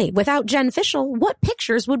 Absolutely. Without Jen Fishel, what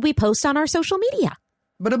pictures would we post on our social media?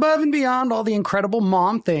 But above and beyond all the incredible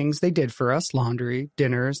mom things they did for us, laundry,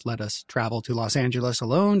 dinners, let us travel to Los Angeles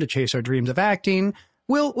alone to chase our dreams of acting.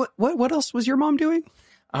 Will, what else was your mom doing?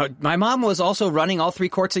 My mom was also running all 3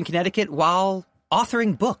 courts in Connecticut while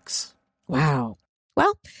authoring books. Wow.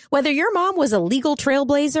 Well, whether your mom was a legal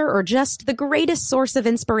trailblazer or just the greatest source of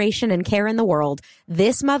inspiration and care in the world,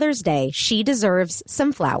 this Mother's Day, she deserves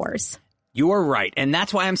some flowers. You are right, and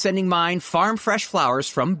that's why I'm sending mine farm fresh flowers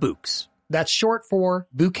from Bouqs. That's short for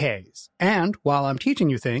bouquets. And while I'm teaching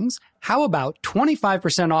you things, how about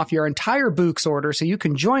 25% off your entire Bouqs order so you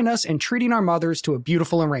can join us in treating our mothers to a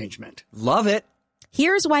beautiful arrangement? Love it.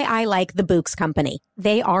 Here's why I like the Bouqs Company.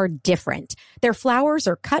 They are different. Their flowers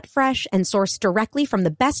are cut fresh and sourced directly from the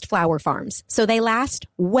best flower farms, so they last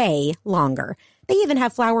way longer. They even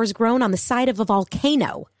have flowers grown on the side of a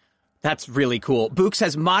volcano. That's really cool. Bouqs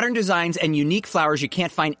has modern designs and unique flowers you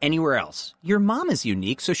can't find anywhere else. Your mom is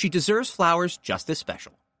unique, so she deserves flowers just as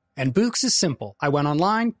special. And Bouqs is simple. I went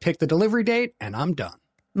online, picked the delivery date, and I'm done.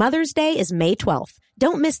 Mother's Day is May 12th.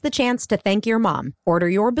 Don't miss the chance to thank your mom. Order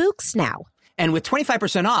your Bouqs now. And with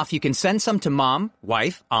 25% off, you can send some to mom,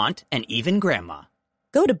 wife, aunt, and even grandma.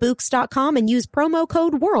 Go to Bouqs.com and use promo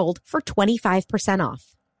code WORLD for 25%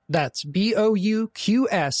 off. That's BOUQS.com,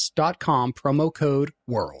 promo code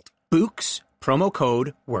WORLD. Bouqs, promo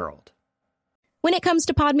code WORLD. When it comes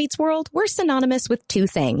to Pod Meets World, we're synonymous with 2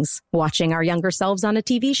 things: watching our younger selves on a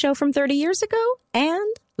TV show from 30 years ago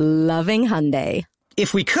and loving Hyundai.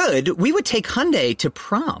 If we could, we would take Hyundai to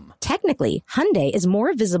prom. Technically, Hyundai is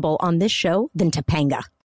more visible on this show than Topanga.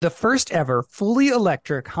 The first ever fully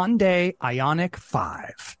electric Hyundai Ioniq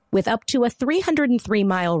 5. With up to a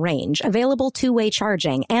 303-mile range, available 2-way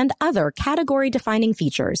charging, and other category-defining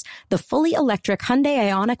features, the fully electric Hyundai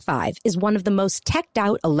Ioniq 5 is one of the most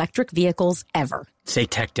teched-out electric vehicles ever. Say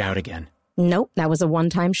teched out again. Nope, that was a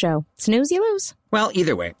one-time show. Snooze, you lose. Well,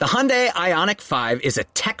 either way, the Hyundai Ioniq 5 is a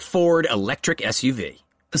tech-forward electric SUV.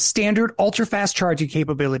 The standard ultra-fast charging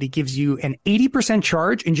capability gives you an 80%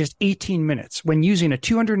 charge in just 18 minutes when using a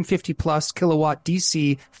 250-plus kilowatt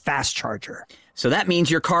DC fast charger. So that means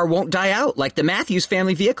your car won't die out like the Matthews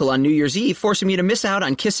family vehicle on New Year's Eve, forcing me to miss out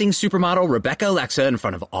on kissing supermodel Rebecca Alexa in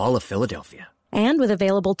front of all of Philadelphia. And with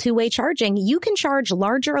available 2-way charging, you can charge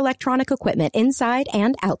larger electronic equipment inside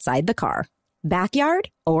and outside the car. Backyard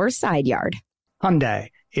or side yard.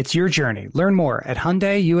 Hyundai, it's your journey. Learn more at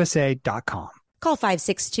HyundaiUSA.com. Call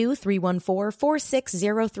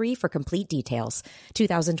 562-314-4603 for complete details.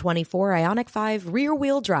 2024 Ioniq 5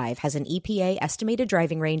 rear-wheel drive has an EPA estimated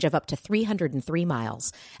driving range of up to 303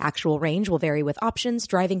 miles. Actual range will vary with options,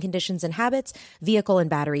 driving conditions and habits, vehicle and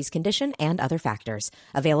batteries condition, and other factors.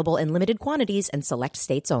 Available in limited quantities and select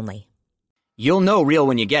states only. You'll know real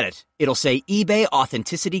when you get it. It'll say eBay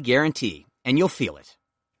Authenticity Guarantee, and you'll feel it.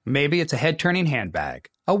 Maybe it's a head-turning handbag,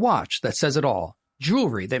 a watch that says it all,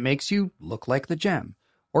 jewelry that makes you look like the gem,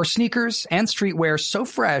 or sneakers and streetwear so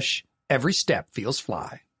fresh, every step feels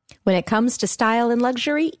fly. When it comes to style and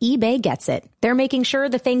luxury, eBay gets it. They're making sure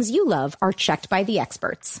the things you love are checked by the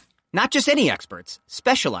experts. Not just any experts,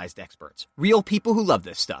 specialized experts, real people who love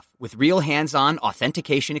this stuff, with real hands-on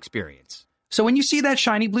authentication experience. So when you see that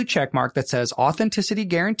shiny blue checkmark that says Authenticity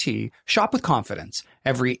Guarantee, shop with confidence.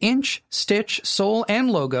 Every inch, stitch, sole,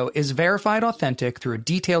 and logo is verified authentic through a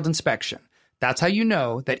detailed inspection. That's how you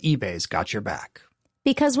know that eBay's got your back.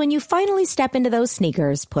 Because when you finally step into those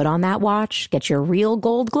sneakers, put on that watch, get your real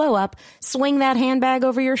gold glow up, swing that handbag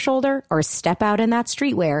over your shoulder, or step out in that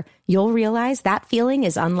streetwear, you'll realize that feeling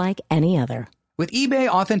is unlike any other. With eBay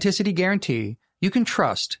Authenticity Guarantee, you can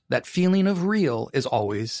trust that feeling of real is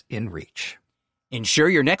always in reach. Ensure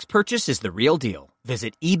your next purchase is the real deal.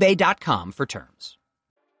 Visit eBay.com for terms.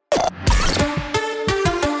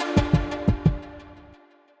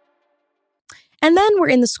 And then we're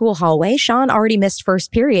in the school hallway. Sean already missed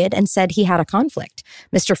first period and said he had a conflict.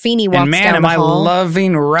 Mr. Feeney walks down the hall. Am I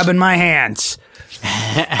loving rubbing my hands.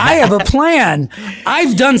 I have a plan.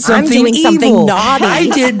 I've done something I'm doing evil. Something naughty. I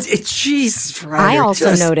did. Jeez. I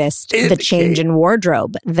also noticed the change in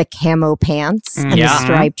wardrobe, the camo pants and the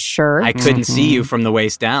striped shirt. I couldn't see you from the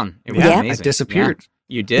waist down. It was amazing. I disappeared. Yeah.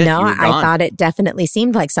 You did. No, you were gone. I thought it definitely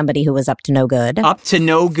seemed like somebody who was up to no good. Up to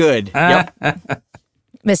no good. Yep.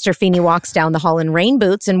 Mr. Feeney walks down the hall in rain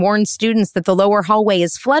boots and warns students that the lower hallway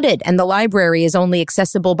is flooded and the library is only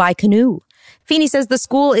accessible by canoe. Feeney says the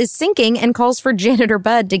school is sinking and calls for Janitor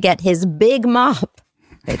Bud to get his big mop.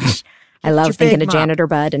 Which I love thinking of Janitor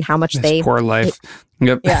Bud and how much His poor life.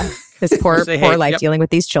 Yeah, his poor life dealing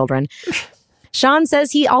with these children. Sean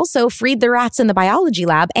says he also freed the rats in the biology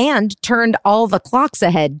lab and turned all the clocks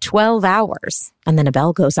ahead 12 hours. And then a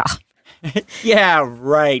bell goes off. Yeah,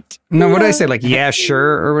 right. No, what did I say? Like, yeah,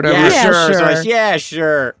 sure, or whatever? Yeah,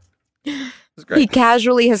 sure. He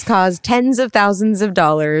casually has caused tens of thousands of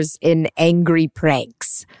dollars in angry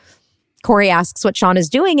pranks. Corey asks what Sean is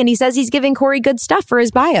doing, and he says he's giving Corey good stuff for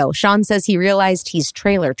his bio. Sean says he realized he's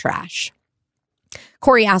trailer trash.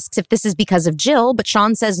 Corey asks if this is because of Jill, but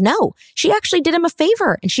Sean says no. She actually did him a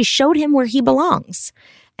favor, and she showed him where he belongs.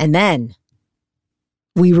 And then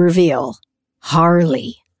we reveal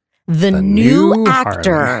Harley. The new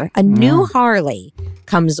actor, a new Harley,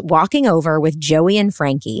 comes walking over with Joey and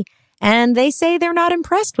Frankie, and they say they're not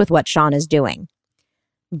impressed with what Sean is doing.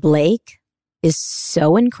 Blake is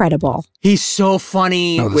so incredible. He's so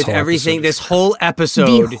funny with everything. This whole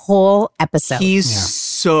episode. The whole episode. He's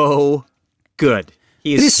so good.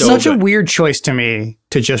 He is it is so such good. a weird choice to me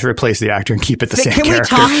to just replace the actor and keep it the same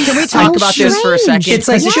character. Can we talk about this for a second? It's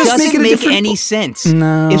like, it just doesn't make any sense.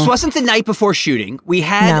 No. It wasn't the night before shooting. We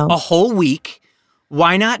had a whole week.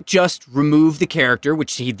 Why not just remove the character,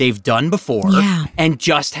 which they've done before, and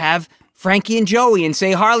just have Frankie and Joey and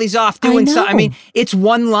say Harley's off doing something. I mean, it's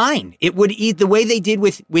one line. It would eat the way they did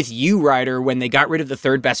with you, Ryder, when they got rid of the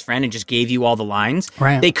third best friend and just gave you all the lines.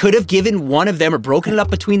 Right. They could have given one of them or broken it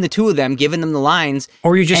up between the two of them, given them the lines.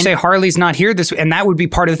 Or you just say Harley's not here this week, and that would be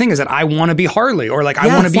part of the thing is that I want to be Harley, or like I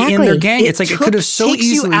want to be in their gang. It's like it could have so takes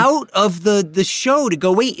easily you out of the show to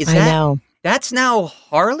go, wait, that's now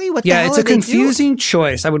Harley? What the hell it's a confusing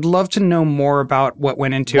choice. I would love to know more about what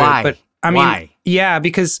went into it. But I mean,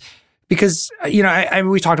 because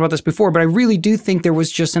we talked about this before, but I really do think there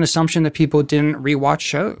was just an assumption that people didn't rewatch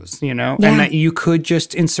shows, and that you could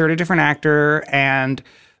just insert a different actor and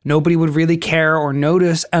nobody would really care or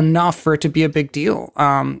notice enough for it to be a big deal.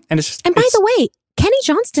 And by the way, Kenny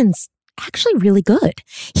Johnston's actually really good.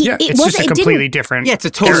 It's just a completely different. Yeah, it's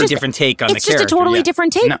a totally different take on the character. It's just a totally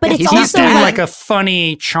different take, but it's he's also like a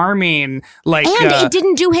funny, charming, like. And it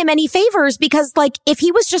didn't do him any favors because, like, if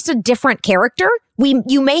he was just a different character,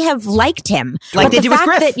 you may have liked him. Like but they the did with fact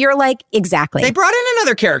Griff. that you're like, exactly. They brought in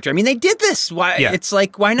another character. I mean, they did this. Why? Yeah. It's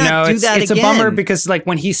like, why not do that again? It's a bummer because, like,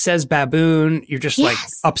 when he says baboon, you're just like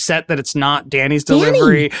upset that it's not Danny's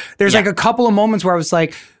delivery. There's like a couple of moments where I was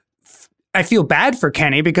like, I feel bad for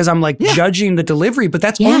Kenny because I'm like judging the delivery, but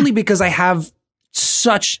that's only because I have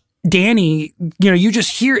such Danny. You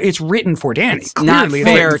just hear it's written for Danny. It's not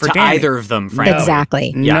fair to either of them, frankly.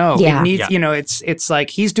 Exactly. No, it needs. It's like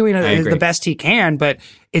he's doing the best he can, but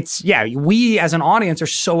it's we as an audience are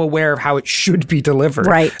so aware of how it should be delivered,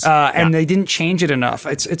 right? And they didn't change it enough.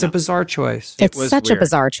 It's a bizarre choice. It's such a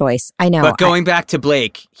bizarre choice. I know. But going back to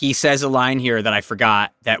Blake, he says a line here that I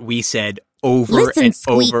forgot that we said over and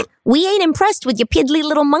Squeak, over. We ain't impressed with your piddly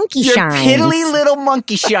little monkey shines. Your piddly little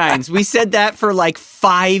monkey shines. We said that for like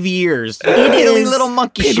 5 years. Piddly little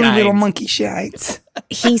monkey shines. Piddly little monkey shines.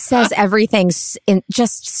 He says everything's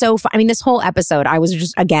just so fun. I mean, this whole episode, I was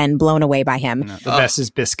just, again, blown away by him. No, the best is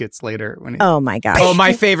biscuits later. Oh, my God. Oh,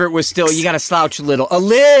 my favorite was still, you got to slouch a little bit. A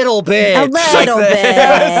little bit.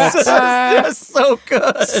 Just so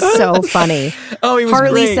good. So funny. Oh, he was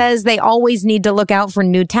Harley great. says they always need to look out for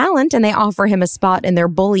new talent, and they offer him a spot in their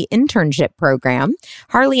bully internship program.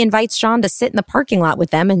 Harley invites Sean to sit in the parking lot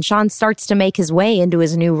with them, and Sean starts to make his way into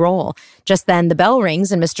his new role. Just then, the bell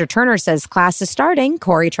rings, and Mr. Turner says class is starting.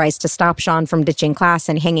 Corey tries to stop Sean from ditching class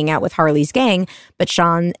and hanging out with Harley's gang, but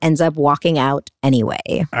Sean ends up walking out anyway.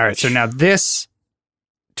 All right, so now this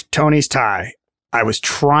Tony's tie. I was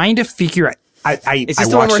trying to figure out. Is this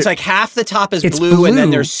the one where it's like half the top is blue and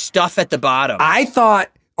then there's stuff at the bottom? I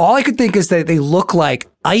thought all I could think is that they look like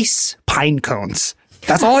ice pine cones.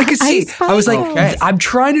 That's all I could see. I was like, Okay. I'm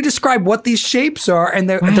trying to describe what these shapes are, and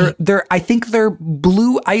they're I think they're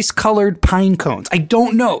blue ice-colored pine cones. I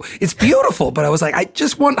don't know. It's beautiful, but I was like, I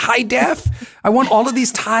just want high def. I want all of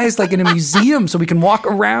these ties like in a museum so we can walk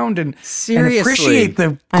around and appreciate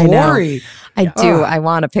the glory. I do. I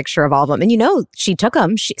want a picture of all of them. And she took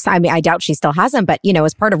them. I doubt she still has them, but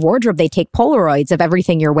as part of wardrobe, they take Polaroids of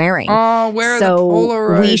everything you're wearing. Oh, where are the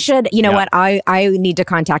Polaroids? We should, what? I need to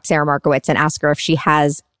contact Sarah Markowitz and ask her if she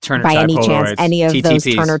has, Turner by tie any Polaroids, chance, any of those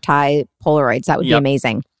TTPs. Turner tie Polaroids. That would be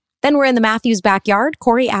amazing. Then we're in the Matthews backyard.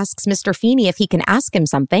 Corey asks Mr. Feeney if he can ask him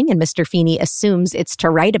something, and Mr. Feeney assumes it's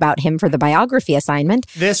to write about him for the biography assignment.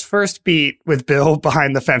 This first beat with Bill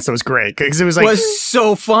behind the fence was great because it was like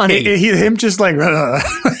so funny. Him just like grumbling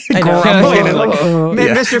and like,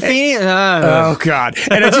 Mr. Feeney. Oh God!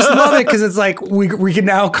 And I just love it because it's like we can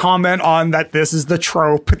now comment on that. This is the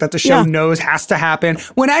trope that the show knows has to happen.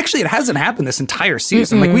 When actually it hasn't happened this entire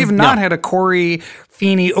season. Like we have not had a Corey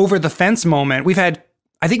Feeney over the fence moment.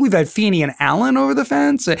 I think we've had Feeney and Allen over the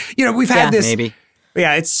fence. We've had this. Maybe.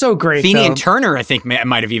 Yeah, it's so great. Feeney and Turner, I think,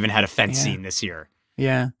 might have even had a fence scene this year.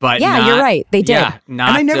 Yeah. But you're right. They did. Yeah, and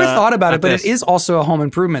I never thought about it, but it is also a home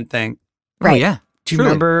improvement thing. Right. Oh, yeah. Do you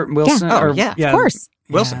remember Wilson? Yeah. Of course.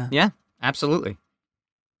 Wilson. Yeah, absolutely.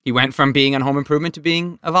 He went from being on Home Improvement to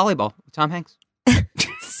being a volleyball with Tom Hanks.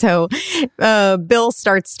 So Bill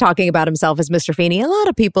starts talking about himself as Mr. Feeney. A lot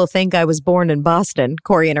of people think I was born in Boston.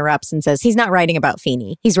 Corey interrupts and says he's not writing about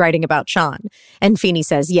Feeney. He's writing about Sean. And Feeney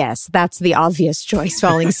says, yes, that's the obvious choice,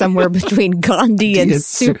 falling somewhere between Gandhi and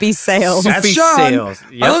Soupy Sales. That's Soupy Sean. Sales.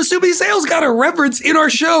 Yep. I love Soupy Sales got a reference in our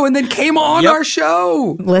show and then came on our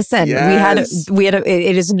show. Listen, we had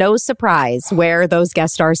it is no surprise where those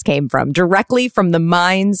guest stars came from, directly from the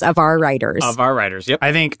minds of our writers. Yep.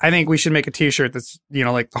 I think we should make a t-shirt that's,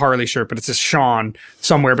 like the Harley shirt, but it's just Sean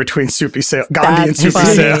somewhere between Soupy Sales, Gandhi and Soupy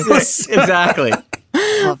Sales. Exactly.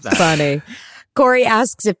 Love that. Funny. Corey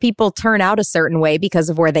asks if people turn out a certain way because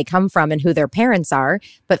of where they come from and who their parents are,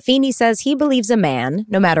 but Feeney says he believes a man,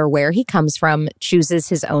 no matter where he comes from, chooses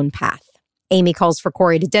his own path. Amy calls for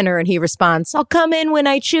Corey to dinner and he responds, I'll come in when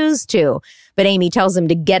I choose to. But Amy tells him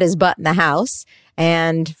to get his butt in the house.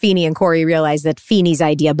 And Feeney and Corey realize that Feeney's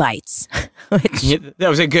idea bites. That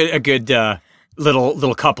was a good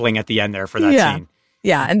little coupling at the end there for that scene.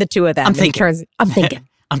 Yeah, and the two of them. I'm thinking. I'm thinking.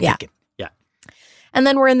 Yeah. And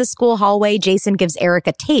then we're in the school hallway. Jason gives Eric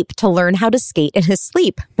a tape to learn how to skate in his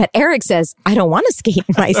sleep. But Eric says, I don't want to skate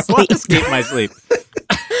in my sleep. I want to skate in my sleep.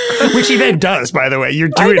 Which he then does, by the way. You're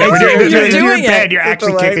doing it. You're doing it. You're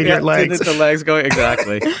actually kicking your legs. The legs going,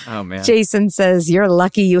 exactly. Oh, man. Jason says, you're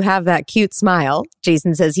lucky you have that cute smile.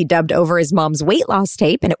 Jason says he dubbed over his mom's weight loss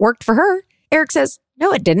tape and it worked for her. Eric says,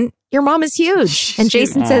 no, it didn't. Your mom is huge. And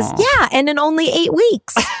Jason says, yeah, and in only 8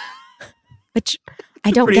 weeks. Which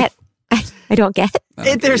I don't get. I don't get.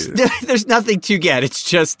 There's nothing to get. It's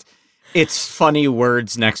just, it's funny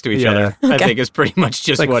words next to each other. Okay. I think is pretty much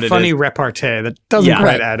just like what it is. Funny repartee that doesn't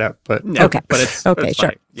quite add up. But okay. But it's okay, it's sure.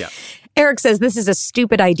 Funny. Yeah. Eric says this is a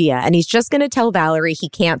stupid idea and he's just going to tell Valerie he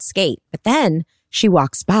can't skate. But then she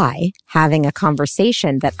walks by having a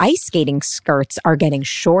conversation that ice skating skirts are getting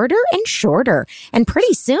shorter and shorter. And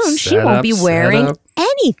pretty soon she won't be wearing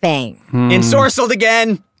anything. Ensorcelled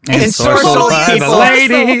again. Ensorcelled people.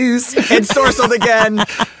 Ladies. Ensorcelled again.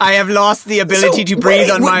 I have lost the ability to breathe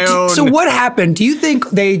on my own. So what happened? Do you think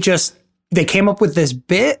they came up with this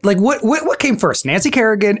bit? Like what came first? Nancy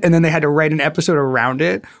Kerrigan and then they had to write an episode around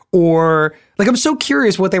it? Or like I'm so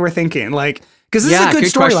curious what they were thinking. Like because this is a good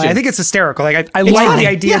storyline. I think it's hysterical. Like I like the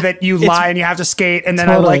idea that you lie and you have to skate, and then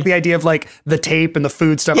I like the idea of like the tape and the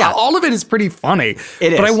food stuff. Yeah. All of it is pretty funny.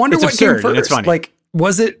 It is. But I wonder what came first. It's funny. Like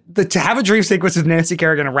was it to have a dream sequence with Nancy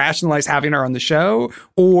Kerrigan and rationalize having her on the show,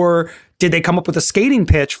 or did they come up with a skating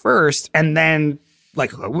pitch first and then?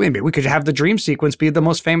 Like, maybe we could have the dream sequence be the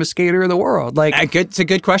most famous skater in the world. Like, it's a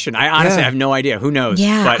good question. I honestly have no idea. Who knows?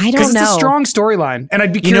 Yeah, I don't know. Because it's a strong storyline, and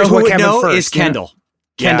I'd be curious what came first. Is Kendall.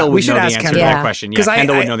 Kendall would know the answer to that question. Yeah,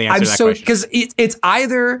 Kendall would know the answer to that question. Because it's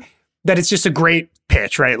either that it's just a great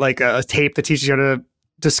pitch, right? Like a tape that teaches you how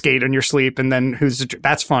to skate in your sleep, and then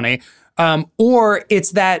that's funny. Or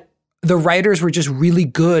it's that the writers were just really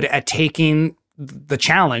good at taking the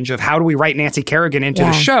challenge of how do we write Nancy Kerrigan into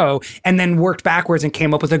the show, and then worked backwards and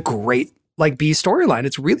came up with a great like B storyline.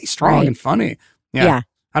 It's really strong and funny. Yeah.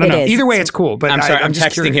 I don't know. Is. Either way, it's cool. But I'm sorry. I'm just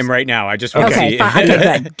texting curious. him right now. I just want to see.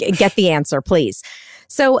 Okay, good. Get the answer, please.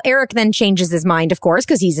 So Eric then changes his mind, of course,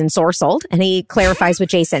 because he's ensorcelled, and he clarifies with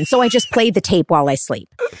Jason. So I just played the tape while I sleep.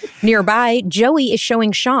 Nearby, Joey is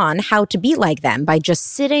showing Sean how to be like them by just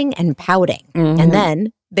sitting and pouting. And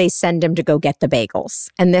then they send him to go get the bagels.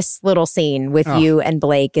 And this little scene with you and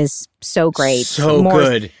Blake is so great. So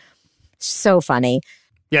good. So funny.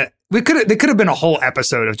 Yeah, there could have been a whole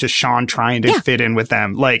episode of just Sean trying to fit in with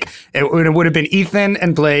them. Like, it would have been Ethan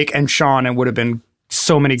and Blake and Sean, and would have been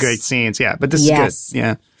so many great scenes. Yeah, but this is good.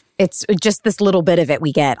 Yeah. It's just this little bit of it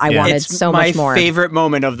we get. I wanted so much more. My favorite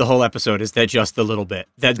moment of the whole episode is that just the little bit.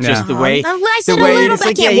 That just the way I said the way it's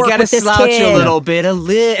like, you got to slouch a little bit,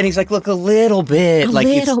 and he's like, look, a little bit.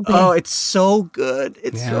 It's so good.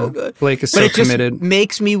 It's so good. Blake is so committed. It just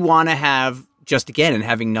makes me want to have, just again, and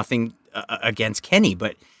having nothing against Kenny,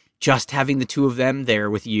 but just having the two of them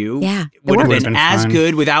there with you would have been as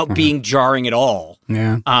good without being jarring at all.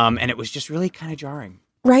 Yeah. And it was just really kind of jarring.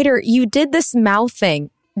 Ryder, you did this mouth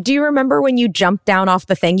thing. Do you remember when you jumped down off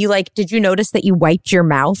the thing? Did you notice that you wiped your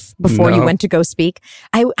mouth before you went to go speak?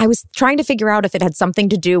 I was trying to figure out if it had something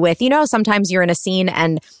to do with, sometimes you're in a scene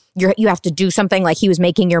and you have to do something, like he was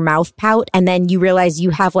making your mouth pout, and then you realize you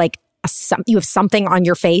have you have something on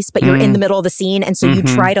your face, but you're in the middle of the scene, and so you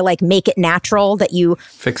try to make it natural that you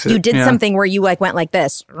fix it. You did something where you went like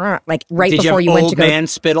this, right before you went to go. Did you have old man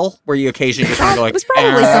spittle where you occasionally just go it was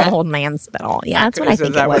probably some old man spittle. Yeah, that's what I think it was.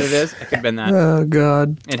 Is that what it is? It could have been that. Oh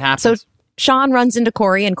God, it happens. So Sean runs into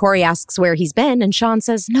Corey, and Corey asks where he's been, and Sean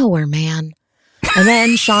says, "Nowhere, man." And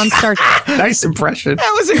then Sean starts. Nice impression.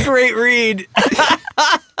 That was a great read.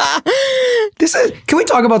 Can we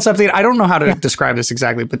talk about something? I don't know how to describe this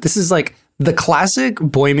exactly, but this is like the classic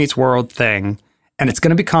Boy Meets World thing. And it's going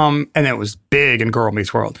to become, and it was big in Girl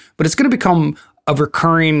Meets World, but it's going to become a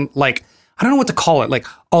recurring, I don't know what to call it,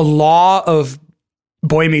 a law of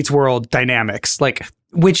Boy Meets World dynamics,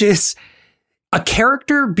 which is a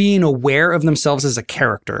character being aware of themselves as a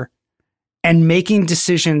character and making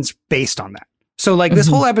decisions based on that. So this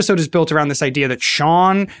whole episode is built around this idea that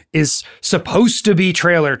Sean is supposed to be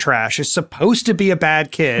trailer trash, is supposed to be a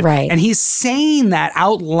bad kid. Right. And he's saying that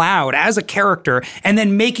out loud as a character and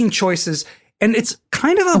then making choices. And it's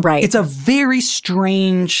kind of it's a very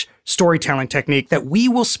strange storytelling technique that we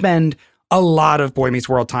will spend a lot of Boy Meets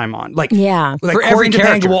World time on. For Corey every and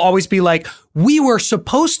Topanga will always be like, we were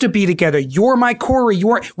supposed to be together. You're my Corey.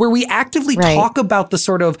 Where we actively talk about the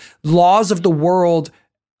sort of laws of the world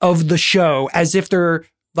of the show as if they're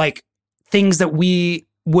things that we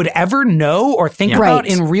would ever know or think about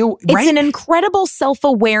in real. It's an incredible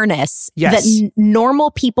self-awareness that normal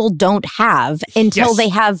people don't have until they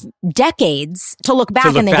have decades to look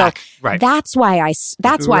back and they go, that's why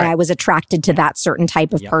I was attracted to that certain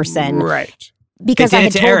type of person. Right. Because I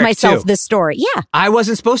had told myself this story. Yeah. I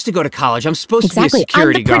wasn't supposed to go to college. I'm supposed to be a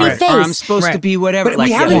security guard. Or I'm supposed to be whatever. But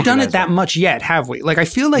we haven't done it that much yet, have we? I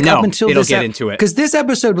feel like up until it'll get into it. Because this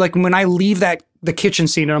episode, when I leave the kitchen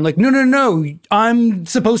scene and I'm like, no, I'm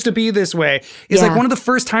supposed to be this way. It's one of the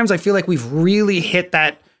first times I feel like we've really hit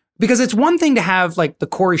that. Because it's one thing to have the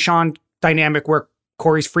Corey-Sean dynamic where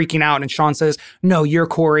Corey's freaking out and Sean says, no, you're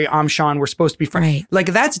Corey, I'm Sean, we're supposed to be friends.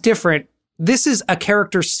 That's different. This is a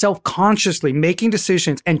character self-consciously making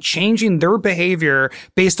decisions and changing their behavior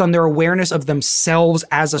based on their awareness of themselves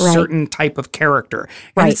as a certain type of character.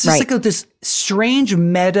 And it's just this strange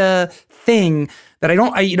meta thing that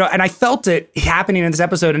and I felt it happening in this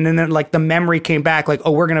episode. And then the memory came back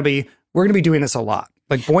we're going to be doing this a lot.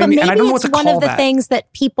 Boy, and I don't know what to call that. One of the things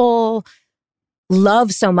that people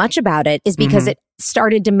love so much about it is because it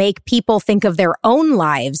started to make people think of their own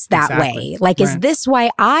lives that way. Is this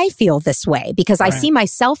why I feel this way? Because I see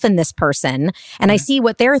myself in this person and I see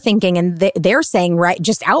what they're thinking and they're saying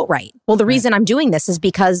just outright. Well, the reason I'm doing this is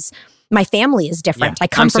because my family is different. I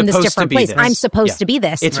come from this different place. I'm supposed to be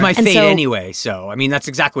this. It's my fate anyway. So, that's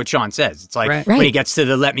exactly what Sean says. It's when he gets to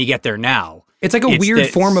the let me get there now. It's a weird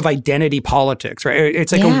form of identity politics, right?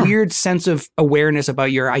 It's a weird sense of awareness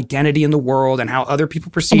about your identity in the world and how other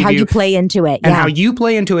people perceive you. And how you play into it. And how you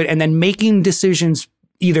play into it and then making decisions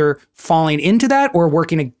either falling into that or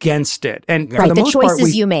working against it. And for the most choices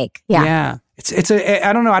part, you make. Yeah. Yeah.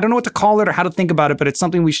 I don't know what to call it or how to think about it, but it's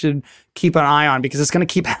something we should keep an eye on because it's going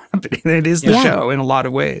to keep happening. It is the show in a lot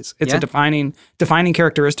of ways. It's a defining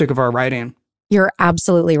characteristic of our writing. You're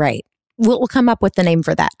absolutely right. We'll come up with the name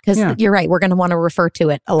for that because you're right. We're going to want to refer to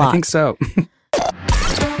it a lot. I think so.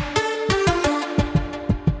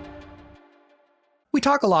 We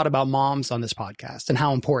talk a lot about moms on this podcast and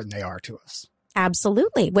how important they are to us.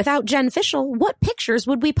 Absolutely. Without Jen Fishel, what pictures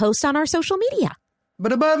would we post on our social media?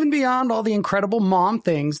 But above and beyond all the incredible mom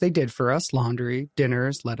things they did for us, laundry,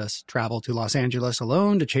 dinners, let us travel to Los Angeles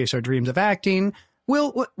alone to chase our dreams of acting.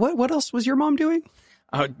 Will, what else was your mom doing?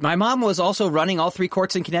 My mom was also running all 3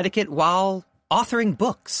 courts in Connecticut while authoring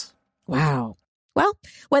books. Wow. Well,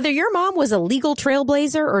 whether your mom was a legal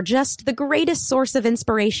trailblazer or just the greatest source of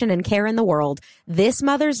inspiration and care in the world, this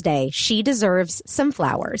Mother's Day, she deserves some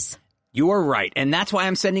flowers. You are right, and that's why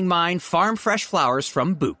I'm sending mine farm fresh flowers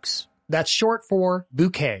from Bouqs. That's short for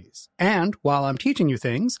bouquets. And while I'm teaching you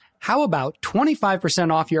things, how about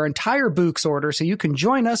 25% off your entire Bouqs order so you can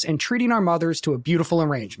join us in treating our mothers to a beautiful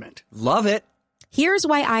arrangement? Love it. Here's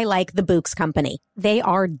why I like the Bouqs Company. They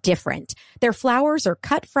are different. Their flowers are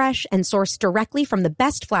cut fresh and sourced directly from the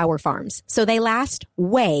best flower farms, so they last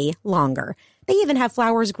way longer. They even have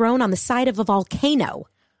flowers grown on the side of a volcano.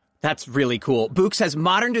 That's really cool. Bouqs has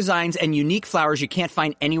modern designs and unique flowers you can't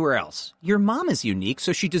find anywhere else. Your mom is unique,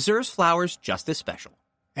 so she deserves flowers just as special.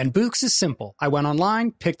 And Bouqs is simple. I went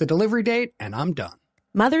online, picked the delivery date, and I'm done.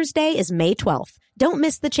 Mother's Day is May 12th. Don't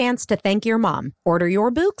miss the chance to thank your mom. Order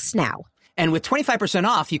your Bouqs now. And with 25%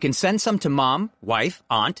 off, you can send some to mom, wife,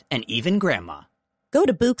 aunt, and even grandma. Go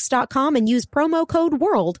to Bouqs.com and use promo code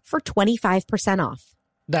WORLD for 25% off.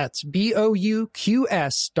 That's BOUQS.com,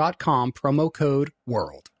 promo code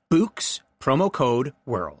WORLD. Bouqs, promo code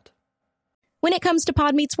WORLD. When it comes to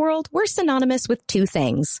Pod Meets World, we're synonymous with two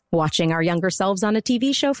things: watching our younger selves on a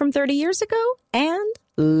TV show from 30 years ago and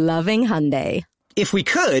loving Hyundai. If we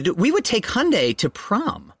could, we would take Hyundai to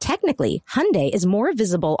prom. Technically, Hyundai is more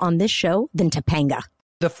visible on this show than Topanga.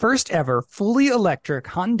 The first ever fully electric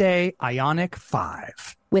Hyundai Ioniq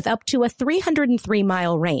 5. With up to a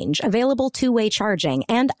 303-mile range, available two-way charging,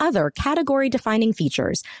 and other category-defining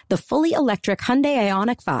features, the fully electric Hyundai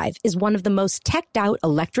Ioniq 5 is one of the most teched-out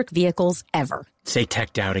electric vehicles ever. Say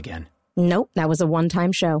teched out again. Nope, that was a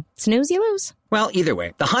one-time show. Snooze, you lose. Well, either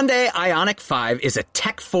way, the Hyundai Ioniq 5 is a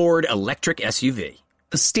tech-forward electric SUV.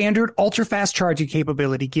 The standard ultra-fast charging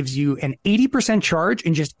capability gives you an 80% charge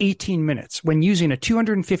in just 18 minutes when using a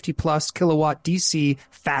 250-plus kilowatt DC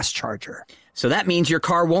fast charger. So that means your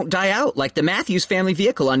car won't die out like the Matthews family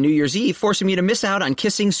vehicle on New Year's Eve, forcing me to miss out on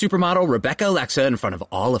kissing supermodel Rebecca Alexa in front of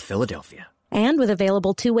all of Philadelphia. And with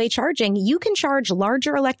available two-way charging, you can charge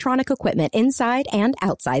larger electronic equipment inside and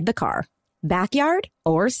outside the car. Backyard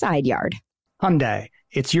or side yard. Hyundai,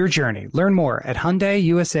 it's your journey. Learn more at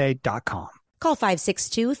HyundaiUSA.com. Call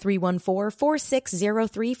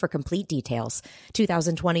 562-314-4603 for complete details.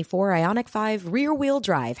 2024 Ioniq 5 rear-wheel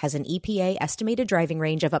drive has an EPA estimated driving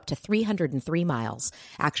range of up to 303 miles.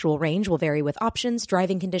 Actual range will vary with options,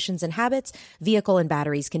 driving conditions and habits, vehicle and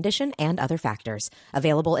batteries condition, and other factors.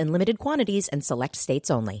 Available in limited quantities and select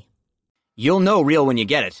states only. You'll know real when you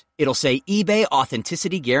get it. It'll say eBay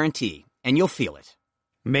Authenticity Guarantee, and you'll feel it.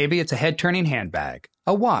 Maybe it's a head-turning handbag,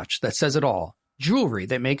 a watch that says it all, jewelry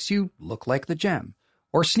that makes you look like the gem,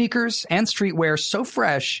 or sneakers and streetwear so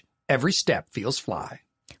fresh, every step feels fly.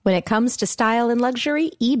 When it comes to style and luxury,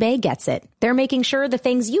 eBay gets it. They're making sure the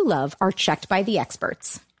things you love are checked by the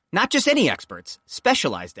experts. Not just any experts,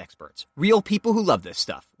 specialized experts, real people who love this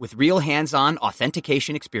stuff, with real hands-on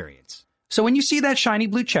authentication experience. So when you see that shiny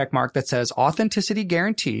blue check mark that says Authenticity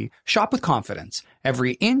Guarantee, shop with confidence.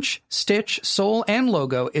 Every inch, stitch, sole, and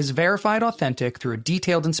logo is verified authentic through a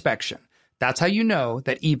detailed inspection. That's how you know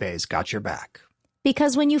that eBay's got your back.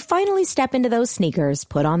 Because when you finally step into those sneakers,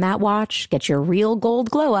 put on that watch, get your real gold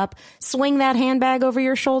glow up, swing that handbag over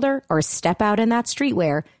your shoulder, or step out in that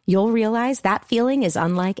streetwear, you'll realize that feeling is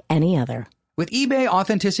unlike any other. With eBay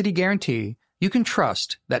Authenticity Guarantee, you can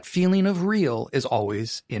trust that feeling of real is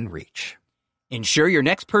always in reach. Ensure your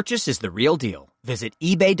next purchase is the real deal. Visit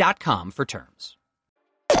eBay.com for terms.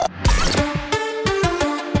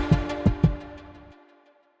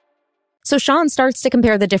 So Sean starts to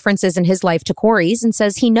compare the differences in his life to Corey's and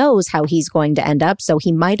says he knows how he's going to end up, so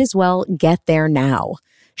he might as well get there now.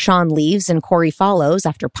 Sean leaves and Corey follows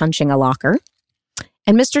after punching a locker.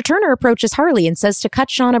 And Mr. Turner approaches Harley and says to cut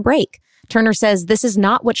Sean a break. Turner says this is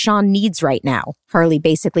not what Sean needs right now. Harley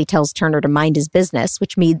basically tells Turner to mind his business,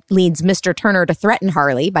 which leads Mr. Turner to threaten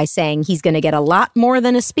Harley by saying he's going to get a lot more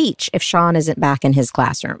than a speech if Sean isn't back in his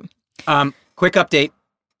classroom. Quick update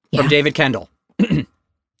from David Kendall.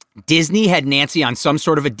 Disney had Nancy on some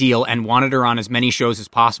sort of a deal and wanted her on as many shows as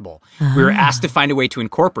possible. We were asked to find a way to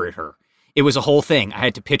incorporate her. It was a whole thing. I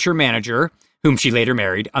had to pitch her manager, whom she later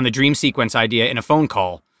married, on the dream sequence idea in a phone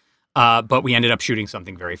call, but we ended up shooting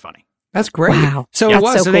something very funny. That's great. Wow. So That's it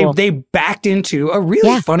was. so So cool. They backed into a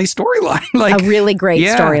really funny storyline. A really great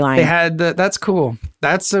storyline. They had that's cool.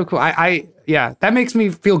 That's so cool. That makes me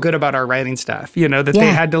feel good about our writing staff. You know, that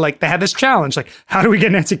they had this challenge. Like, how do we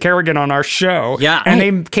get Nancy Kerrigan on our show? Yeah. And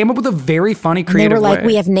they came up with a very funny, creative They were like, way.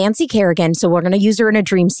 we have Nancy Kerrigan, so we're going to use her in a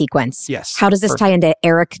dream sequence. Yes. How does this tie into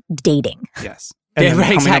Eric dating? Yes. And then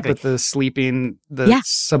coming exactly. up with the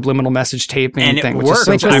subliminal message taping And it thing, worked.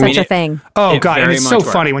 Which was such a thing. Oh, It God. And very it's so much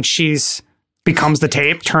funny when she's becomes the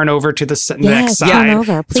tape, turn over to the next Yes, side. turn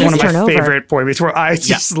over. It's one of Please my turn over. favorite points where I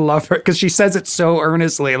just love her because she says it so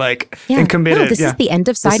earnestly, like, and committed. No, this is the end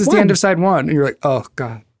of side This is one. the end of side one. And you're like, oh,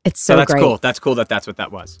 God. It's so that's great. cool. That's cool that's what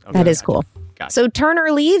that was. Okay, That is cool. Gotcha. So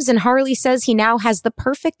Turner leaves and Harley says he now has the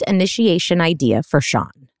perfect initiation idea for Sean.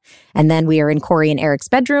 And then we are in Corey and Eric's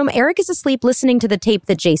bedroom. Eric is asleep listening to the tape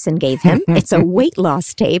that Jason gave him. It's a weight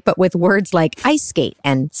loss tape, but with words like ice skate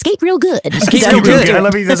and skate real good. Skate real good. I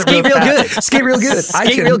love he does it Skate real good. Skate real good.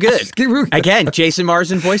 Skate real good. Skate real good. Again, Jason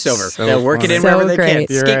Marsden voiceover. So They'll work it in funny. wherever So they can. great.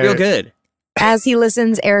 You're Skate real right. good. As he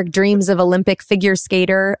listens, Eric dreams of Olympic figure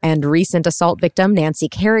skater and recent assault victim Nancy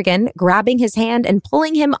Kerrigan grabbing his hand and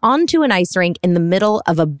pulling him onto an ice rink in the middle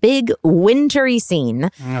of a big wintry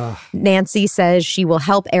scene. Ugh. Nancy says she will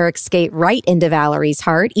help Eric skate right into Valerie's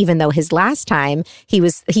heart, even though his last time he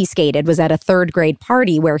skated was at a third grade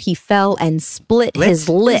party where he fell and split his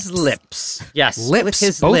lips. His lips. Yes. Lips.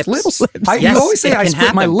 His Both lips. lips. Yes, you always say it I can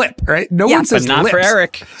split my happen. lip, right? No Yeah, one says But not lips. for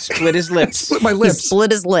Eric. Split his lips. Split my He lips.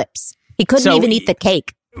 split his lips. He couldn't So even eat the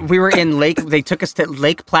cake. We were in they took us to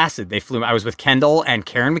Lake Placid. I was with Kendall and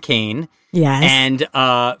Karen McCain. Yes. And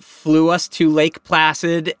flew us to Lake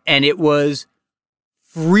Placid, and it was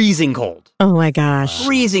freezing cold. Oh my gosh.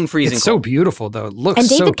 Freezing It's cold. so beautiful, though. It looks And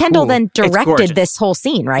David so Kendall cool. then gorgeous. directed this whole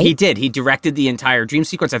scene, right? He did. He directed the entire dream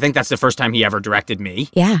sequence. I think that's the first time he ever directed me.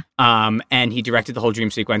 Yeah. And he directed the whole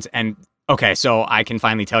dream sequence. And okay, so I can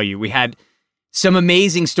finally tell you, we had some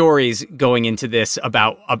amazing stories going into this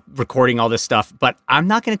about recording all this stuff, but I'm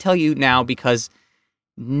not going to tell you now because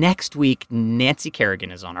next week Nancy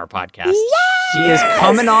Kerrigan is on our podcast. Yes! She is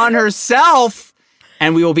coming on herself,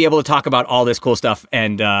 and we will be able to talk about all this cool stuff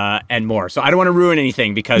and more. So I don't want to ruin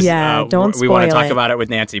anything because don't we want to spoil talk it. about it with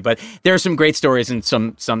Nancy. But there are some great stories and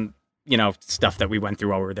some stuff that we went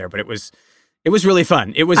through while we were there. But it was really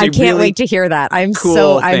fun. It was. I can't wait to hear that. I'm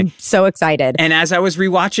cool I'm so excited. And as I was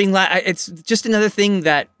rewatching, it's just another thing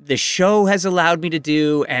that the show has allowed me to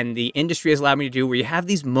do and the industry has allowed me to do, where you have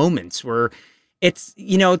these moments where it's,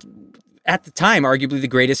 at the time, arguably the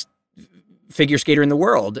greatest figure skater in the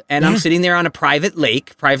world. And I'm sitting there on a private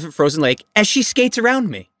frozen lake, as she skates around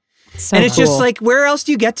me. So and it's cool. just like, where else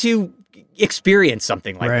do you get to experience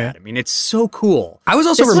something like Right. that? I mean, it's so cool. I was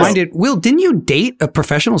also This is- reminded, Will, didn't you date a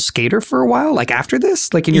professional skater for a while, like after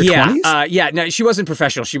this, like in your 20s? No, she wasn't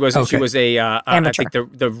professional. She was Okay. I Amateur.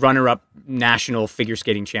 think the runner-up national figure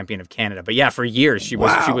skating champion of Canada. But yeah, for years she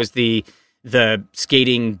was the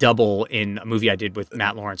skating double in a movie I did with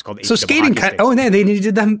Matt Lawrence called So H-Double skating Hockey kind Sticks. and then they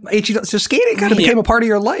did them so skating kind of became a part of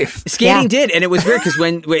your life. Skating Yeah. did, and it was weird because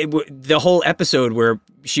when the whole episode where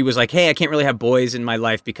she was like, "Hey, I can't really have boys in my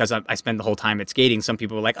life because I spend the whole time at skating." Some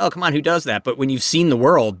people were like, "Oh, come on, who does that?" But when you've seen the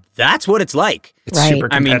world, that's what it's like. It's Right. super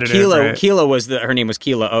I mean, competitive. right? Keela was her name was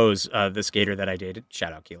Keela O's, the skater that I dated.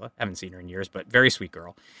 Shout out Keela. Haven't seen her in years, but very sweet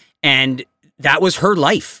girl. And that was her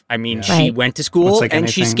life. I mean, she Right. went to school It's like and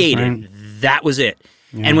she anything, skated. right? That was it.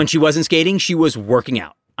 And when she wasn't skating, she was working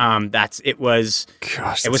out. It was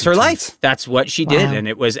Gosh, her that's life. intense. That's what she did, Wow. and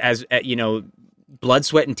it was blood,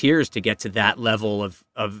 sweat, and tears to get to that level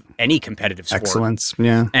of any competitive sport. Excellence.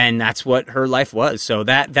 Yeah. And that's what her life was. So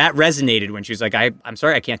that resonated when she was like, I'm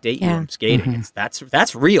sorry, I can't date you. Yeah. I'm skating. Mm-hmm.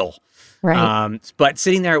 That's real. Right. But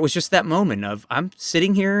sitting there, it was just that moment of I'm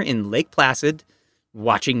sitting here in Lake Placid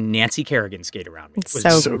watching Nancy Kerrigan skate around me. It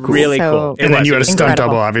was So cool. really So cool. It And then was. you had a stunt incredible.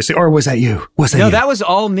 double, obviously. Or was that you? Was that No, you? that was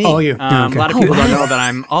all me. All you. Yeah, okay. A lot of people don't know that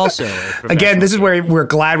I'm also a professional Again, this is skater. where we're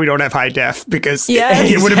glad we don't have high def because Yes.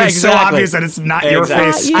 it would have been so Exactly. obvious that it's not your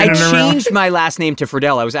Exactly. face I spinning around. changed my last name to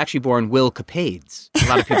Friedel. I was actually born Will Capades. A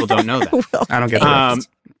lot of people don't know that. I don't get that.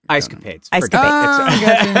 Ice Capades. Ice Forget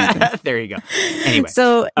Capades. it. There you go. Anyway.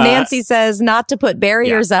 So Nancy says not to put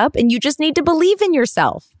barriers up and you just need to believe in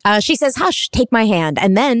yourself. She says, hush, take my hand.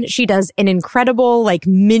 And then she does an incredible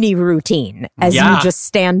mini routine as Yeah. you just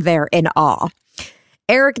stand there in awe.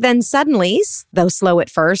 Eric then suddenly, though slow at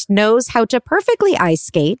first, knows how to perfectly ice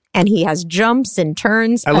skate, and he has jumps and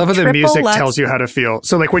turns. I love how the music tells you how to feel.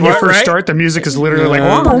 So, like when you first start, the music is literally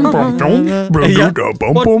like, boom, boom, boom, boom,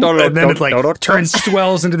 boom, boom, and then it like turns,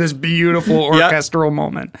 swells into this beautiful orchestral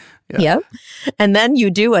moment. Yep. And then you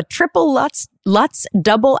do a triple Lutz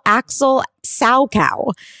double axel sow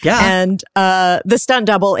cow. Yeah. And the stunt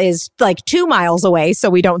double is like 2 miles away, so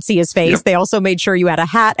we don't see his face. Yep. They also made sure you had a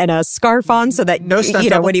hat and a scarf on so that, No stunt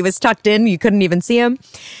double. when he was tucked in, you couldn't even see him.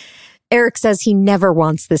 Eric says he never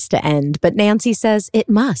wants this to end, but Nancy says it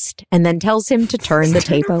must, and then tells him to turn the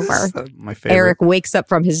tape over. My favorite. Eric wakes up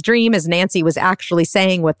from his dream as Nancy was actually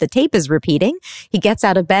saying what the tape is repeating. He gets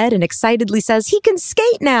out of bed and excitedly says he can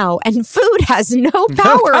skate now, and food has no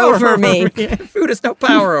power over me. Food has no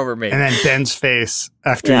power over me. And then Ben's face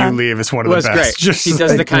after you leave is one of the best. Great. Just he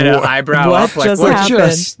does the kind of eyebrow up. What just what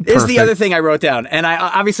happened? is the other thing I wrote down. And I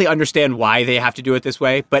obviously understand why they have to do it this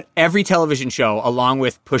way, but every television show, along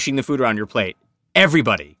with pushing the food around your plate,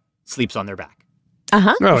 everybody sleeps on their back.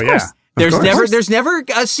 Uh-huh. Oh, of yeah. course. There's never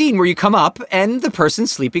a scene where you come up and the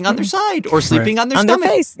person's sleeping on their side or sleeping on their stomach. Their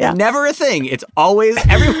face. Yeah. Never a thing. It's always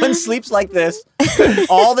everyone sleeps like this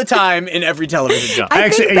all the time in every television show. I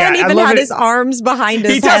think Ben even had his arms behind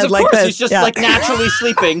his He does, head of like course. this. He's just like naturally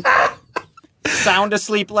sleeping. Sound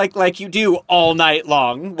asleep like you do all night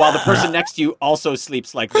long, while the person next to you also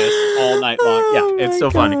sleeps like this all night long. Yeah, it's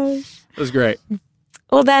so funny. It was great.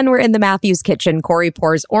 Well, then we're in the Matthews kitchen. Corey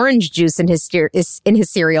pours orange juice in his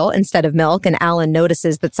cereal instead of milk, and Alan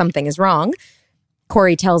notices that something is wrong.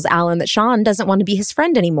 Corey tells Alan that Sean doesn't want to be his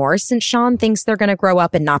friend anymore since Sean thinks they're going to grow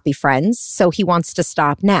up and not be friends, so he wants to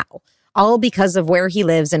stop now. All because of where he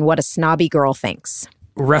lives and what a snobby girl thinks.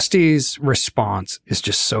 Rusty's response is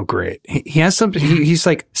just so great. He has something. He's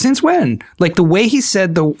like, "Since when?" Like the way he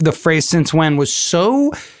said the phrase "since when" was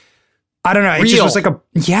so. I don't know. It just was like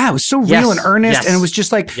it was so real and earnest. And it was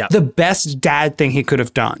just like the best dad thing he could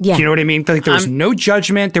have done. Yeah. You know what I mean? Like there was no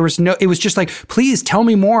judgment. It was just like, please tell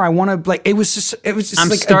me more. I want to it was just I'm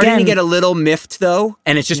like, starting to get a little miffed though.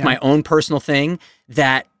 And it's just my own personal thing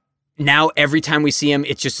that now every time we see him,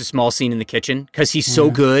 it's just a small scene in the kitchen because he's so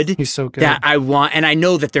good. He's so good. That I want, and I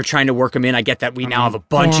know that they're trying to work him in. I get that we now have a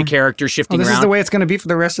bunch of characters shifting this around. is the way it's going to be for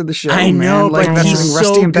the rest of the show. I know, man. but that's he's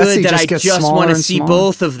Rusty so and Betsy good that I get just smaller want to and see smaller.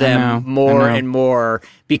 both of them more I know. and more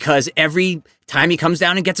because every time he comes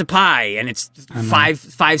down and gets a pie and it's five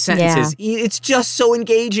sentences, it's just so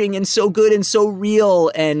engaging and so good and so real.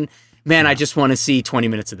 And man, I just want to see 20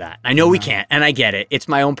 minutes of that. I know we can't, and I get it. It's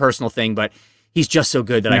my own personal thing, but he's just so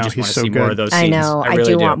good that I just want to see more of those scenes. I know. I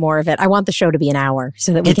really do want more of it. I want the show to be an hour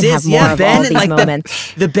so that we can have more of Ben, all these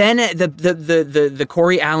moments. The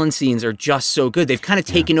Corey Allen scenes are just so good. They've kind of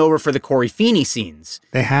taken over for the Corey Feeney scenes.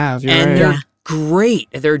 They have. You're and right. they're great.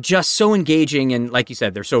 They're just so engaging. And like you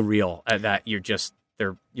said, they're so real that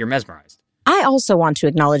you're mesmerized. I also want to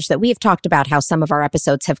acknowledge that we have talked about how some of our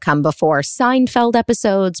episodes have come before Seinfeld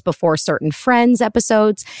episodes, before certain Friends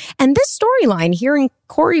episodes. And this storyline, hearing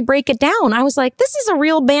Corey break it down, I was like, this is a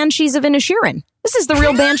real Banshees of Inisherin. This is the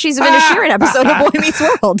real Banshees of Inisherin episode of Boy Meets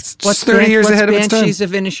World. What's 30 years ahead of its time? Banshees of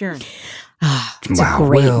Inisherin? It's a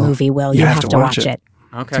great movie, Will. You have to watch it.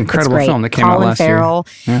 Okay. It's an incredible film that came Colin out last Farrell,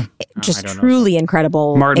 year. Just truly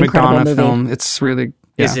incredible. Martin incredible McDonagh movie. film. It's really.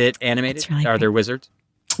 Is it animated? Really Are there wizards?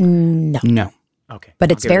 No. Okay. But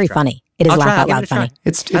it's very funny. It is laugh out loud funny.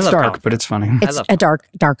 It's dark, but it's funny. It's a dark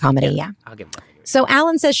comedy, yeah. I'll give it. So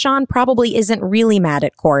Alan says Sean probably isn't really mad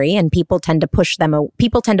at Corey, and people tend to push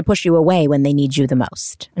you away when they need you the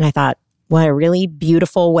most. And I thought, what a really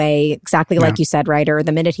beautiful way, exactly like you said, Ryder.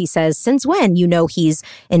 The minute he says, since when, he's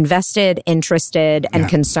invested, interested, and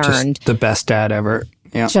concerned. Just the best dad ever.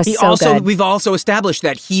 Yeah. Good. We've also established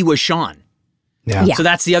that he was Sean. Yeah. So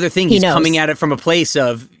that's the other thing. He's coming at it from a place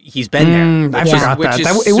of he's been there. I forgot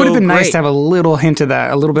that. It would have been nice to have a little hint of that,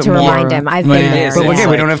 a little bit more. To remind him, I've been there. But again,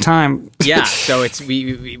 we don't have time. Yeah, so it's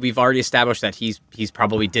we've already established that he's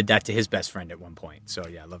probably did that to his best friend at one point. So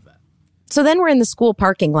yeah, I love that. So then we're in the school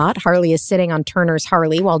parking lot. Harley is sitting on Turner's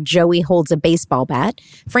Harley while Joey holds a baseball bat.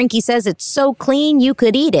 Frankie says it's so clean you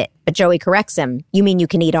could eat it. But Joey corrects him. You mean you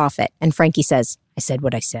can eat off it? And Frankie says, I said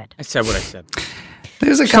what I said. I said what I said.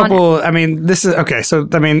 There's a couple, this is, okay, so,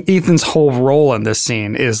 Ethan's whole role in this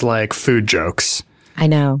scene is, like, food jokes. I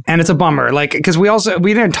know. And it's a bummer, like, because we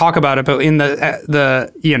didn't talk about it, but in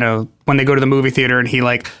the when they go to the movie theater and he,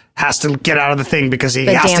 like, has to get out of the thing because he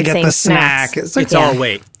has to get the snack. It's all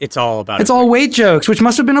weight. It's all about It's all weight jokes, which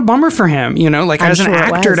must have been a bummer for him, like, as an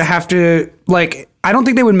actor to have to, like, I don't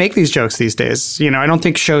think they would make these jokes these days. I don't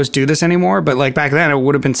think shows do this anymore, but, like, back then it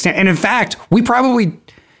would have been, and in fact, we probably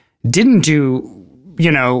didn't do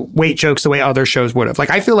weight jokes the way other shows would have. Like,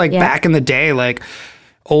 I feel like back in the day, like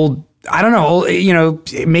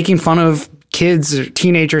making fun of kids or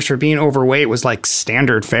teenagers for being overweight was like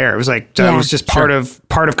standard fare. It was like, it was just part of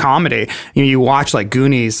comedy. You watch like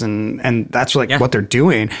Goonies and that's like what they're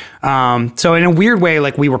doing. So in a weird way,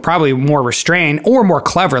 like we were probably more restrained or more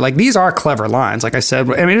clever. Like these are clever lines. Like I said,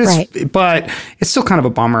 but it's still kind of a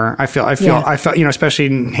bummer. I felt,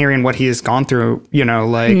 especially hearing what he has gone through,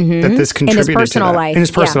 that this contributed in his personal to that. life. In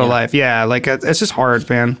his personal life. Yeah. Like it's just hard,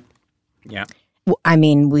 man. Yeah. I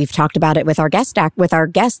mean, we've talked about it with our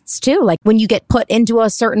guests too. Like when you get put into a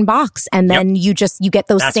certain box and then you get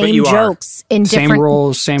those same jokes in different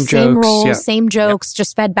roles, same jokes,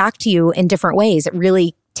 just fed back to you in different ways. It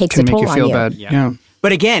really takes a toll on you. Bad. Yeah.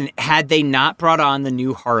 But again, had they not brought on the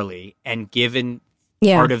new Harley and given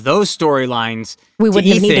part of those storylines, we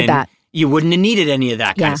wouldn't have needed that. You wouldn't have needed any of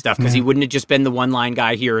that kind of stuff because he wouldn't have just been the one-line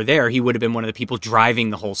guy here or there. He would have been one of the people driving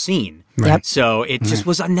the whole scene. Right. So it just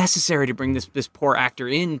was unnecessary to bring this poor actor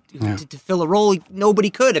in to fill a role nobody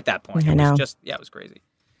could at that point. It was crazy.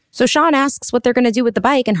 So Sean asks what they're going to do with the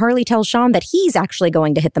bike, and Harley tells Sean that he's actually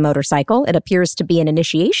going to hit the motorcycle. It appears to be an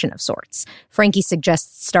initiation of sorts. Frankie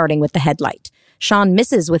suggests starting with the headlight. Sean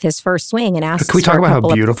misses with his first swing and asks. Can we talk about how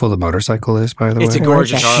beautiful the motorcycle is, by the way? It's a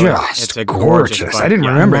gorgeous Harley. It's gorgeous. I didn't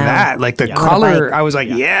remember that. Like the color, I was like,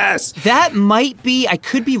 yes. That might be, I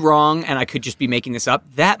could be wrong, and I could just be making this up.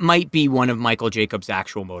 That might be one of Michael Jacobs'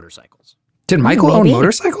 actual motorcycles. Did Michael own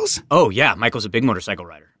motorcycles? Oh, yeah. Michael's a big motorcycle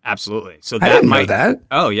rider. Absolutely. So I didn't know that.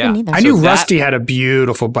 Oh, yeah. I knew Rusty had a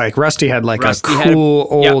beautiful bike. Rusty had like a cool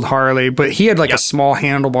old Harley, but he had like a small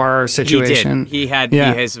handlebar situation. He did.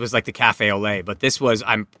 His was like the Cafe Olay, but this was,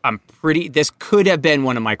 this could have been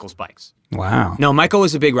one of Michael's bikes. Wow. No, Michael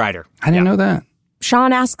was a big rider. I didn't know that.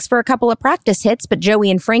 Sean asks for a couple of practice hits, but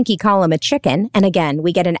Joey and Frankie call him a chicken. And again,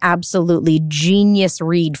 we get an absolutely genius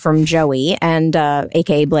read from Joey and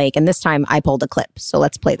a.k.a. Blake. And this time I pulled a clip. So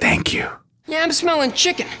let's play this. Thank you. Yeah, I'm smelling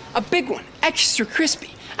chicken. A big one. Extra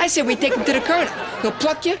crispy. I say we take him to the colonel. He'll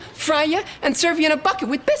pluck you, fry you, and serve you in a bucket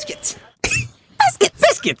with biscuits.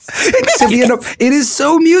 Biscuits. It is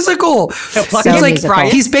so musical.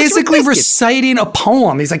 He's basically reciting a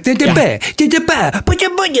poem. He's like,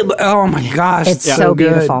 oh my gosh, it's so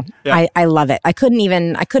beautiful. Yeah. I love it. I couldn't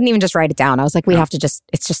even just write it down. I was like,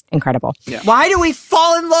 it's just incredible. Yeah. Why do we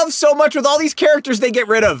fall in love so much with all these characters they get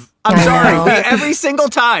rid of? I'm sorry. Every single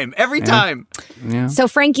time. Every time. Yeah. So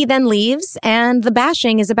Frankie then leaves and the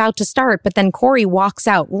bashing is about to start, but then Corey walks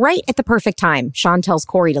out right at the perfect time. Sean tells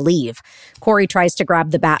Corey to leave. Corey tries to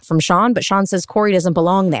grab the bat from Sean, but Sean says Corey doesn't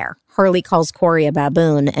belong there. Harley calls Corey a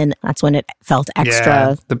baboon, and that's when it felt extra.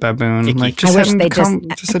 Yeah, the baboon. Like, I wish they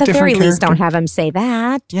just at the very least, don't have him say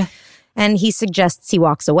that. Yeah. And he suggests he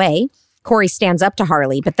walks away. Corey stands up to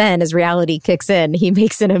Harley, but then as reality kicks in, he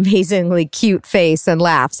makes an amazingly cute face and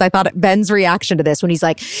laughs. I thought Ben's reaction to this when he's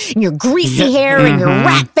like, your greasy hair and your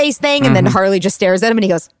rat face thing, and then Harley just stares at him and he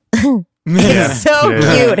goes, it's so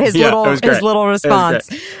cute. His little response.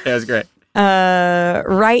 It was great.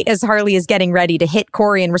 Right as Harley is getting ready to hit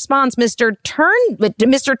Corey in response, Mr.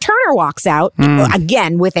 Turner walks out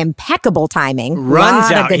again with impeccable timing.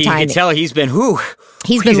 Runs out. You can tell he's been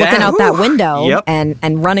looking out that window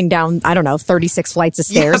and running down, 36 flights of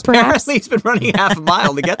stairs, perhaps. Apparently he's been running half a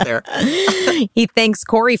mile to get there. He thanks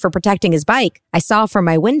Corey for protecting his bike. I saw from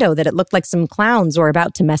my window that it looked like some clowns were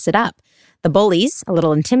about to mess it up. The bullies, a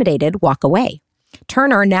little intimidated, walk away.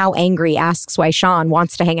 Turner, now angry, asks why Sean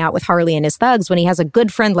wants to hang out with Harley and his thugs when he has a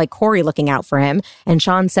good friend like Corey looking out for him, and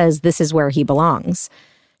Sean says this is where he belongs.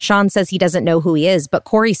 Sean says he doesn't know who he is, but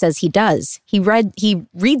Corey says he does. He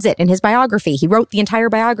reads it in his biography. He wrote the entire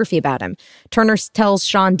biography about him. Turner tells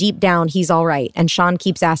Sean deep down he's all right, and Sean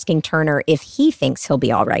keeps asking Turner if he thinks he'll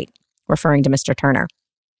be all right, referring to Mr. Turner.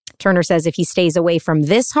 Turner says if he stays away from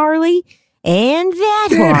this Harley and that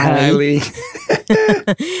Harley,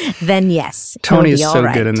 then yes, Tony is so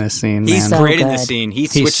right. good in this scene. He's man. great in this scene. He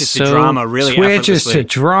switches to drama really switches to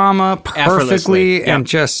drama perfectly, and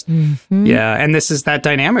just and this is that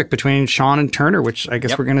dynamic between Sean and Turner, which I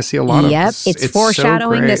guess we're going to see a lot of. It's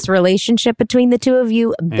foreshadowing this relationship between the two of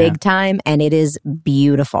you big time, and it is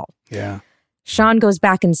beautiful. Yeah. Sean goes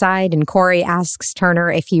back inside, and Corey asks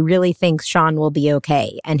Turner if he really thinks Sean will be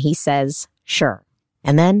okay, and he says, "Sure."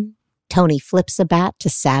 And then Tony flips a bat to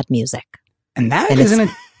sad music. And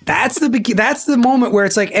that's the moment where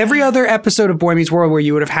it's like every other episode of Boy Meets World where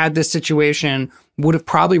you would have had this situation would have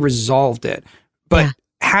probably resolved it. But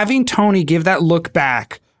having Tony give that look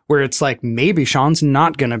back where it's like maybe Sean's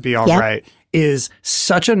not going to be all right is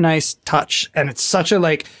such a nice touch. And it's such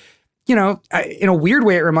a in a weird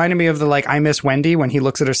way, it reminded me of the I Miss Wendy when he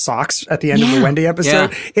looks at her socks at the end of the Wendy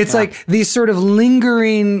episode. It's like these sort of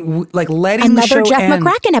lingering, letting another the show Jeff end.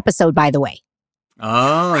 McCracken episode, by the way.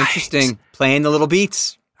 Oh, interesting. Playing the little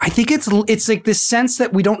beats. I think it's like this sense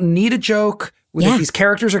that we don't need a joke. That these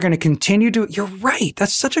characters are going to continue to. You're right.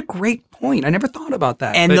 That's such a great point. I never thought about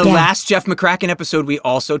that. And last Jeff McCracken episode, we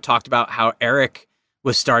also talked about how Eric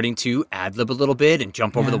was starting to ad-lib a little bit and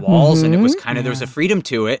jump over the walls, and it was kind of, there was a freedom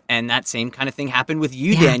to it, and that same kind of thing happened with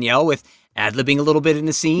you, Danielle, with ad-libbing a little bit in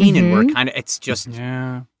the scene, and we're kind of, it's just, it's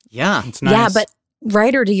nice. Yeah, but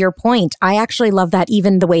Ryder, to your point, I actually love that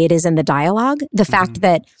even the way it is in the dialogue. The fact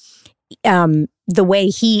that the way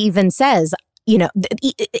he even says, you know,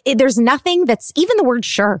 there's nothing that's even the word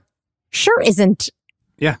sure. Sure isn't.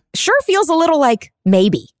 Yeah. Sure feels a little like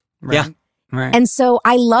maybe. Right. Yeah. Right. And so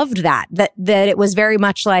I loved that it was very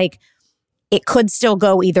much like it could still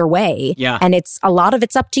go either way. Yeah. And a lot of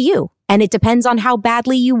it's up to you. And it depends on how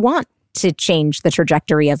badly you want to change the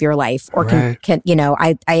trajectory of your life or can you know,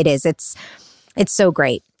 it's so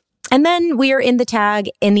great. And then we are in the tag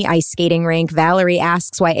in the ice skating rink. Valerie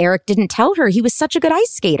asks why Eric didn't tell her he was such a good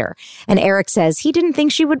ice skater. And Eric says he didn't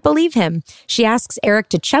think she would believe him. She asks Eric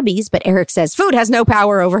to Chubby's, but Eric says food has no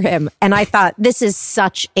power over him. And I thought this is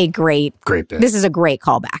such a great bit. This is a great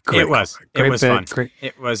callback. It was fun. Great.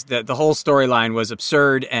 It was the whole storyline was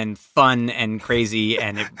absurd and fun and crazy.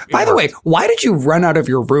 And by the way, why did you run out of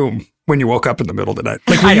your room when you woke up in the middle of the night?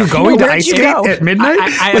 Like, were you going to ice skate at midnight?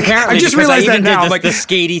 I just realized that now. Like the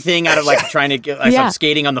skatey thing out of like trying to get, I'm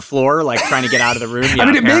skating on the floor, like trying to get out of the room. Yeah, I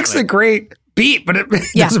mean, it makes a great beat, but it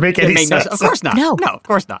doesn't make any sense. Of course not. No, of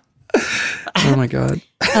course not. Oh my God.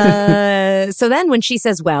 So then when she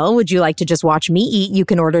says, well, would you like to just watch me eat? You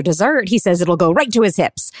can order dessert. He says it'll go right to his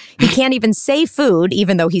hips. He can't even say food,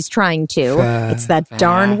 even though he's trying to. It's that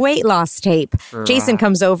darn weight loss tape. Jason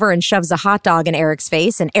comes over and shoves a hot dog in Eric's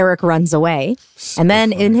face, and Eric runs away. And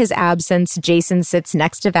then in his absence, Jason sits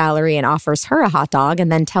next to Valerie and offers her a hot dog and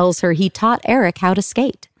then tells her he taught Eric how to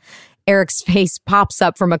skate. Eric's face pops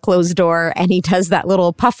up from a closed door and he does that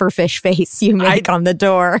little pufferfish face you make on the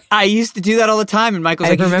door. I used to do that all the time. And Michael's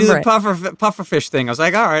like, you should do the pufferfish thing. I was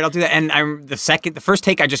like, all right, I'll do that. And the first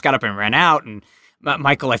take, I just got up and ran out. And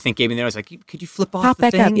Michael, I think, gave me there. I was like, could you flip off the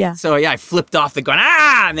thing? Up, yeah. So yeah, I flipped off the gun.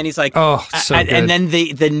 And then he's like, oh, so good. And then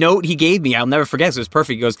the note he gave me, I'll never forget because it was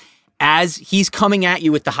perfect. He goes, as he's coming at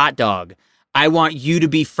you with the hot dog, I want you to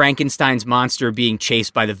be Frankenstein's monster being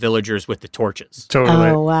chased by the villagers with the torches. Totally.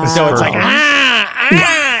 Oh, wow. So it's like,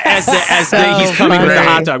 as he's coming with the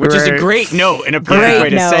hot dog, which is a great note and a perfect way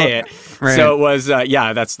to say it. Right. So it was,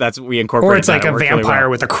 that's we incorporated. Or it's like a vampire really well.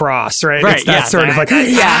 with a cross, right? Right. It's that sort of like,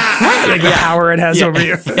 like the power it has over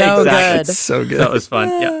you. So exactly. good. So good. That was fun.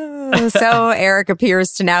 Yeah. So Eric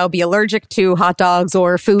appears to now be allergic to hot dogs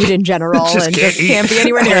or food in general and just can't be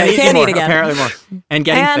anywhere near it. Can't eat again. Apparently more. And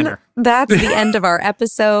getting thinner. That's the end of our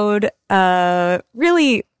episode.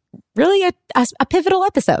 Really a pivotal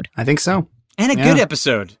episode. I think so. And a good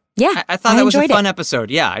episode. Yeah. I thought that was a fun episode.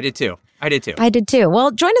 Yeah, I did too. I did too.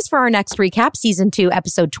 Well, join us for our next recap, Season 2,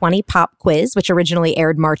 Episode 20, Pop Quiz, which originally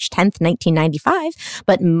aired March 10th, 1995.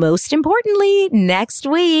 But most importantly, next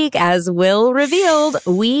week, as Will revealed,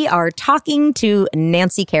 we are talking to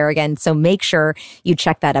Nancy Kerrigan. So make sure you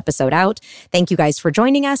check that episode out. Thank you guys for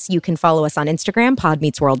joining us. You can follow us on Instagram, Pod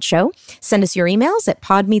Meets World Show. Send us your emails at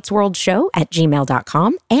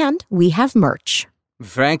podmeetsworldshow@gmail.com. And we have merch.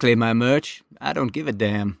 Frankly, my merch, I don't give a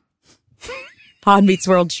damn.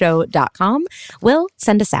 podmeetsworldshow.com. Will,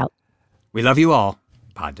 send us out. We love you all.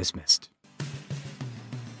 Pod dismissed.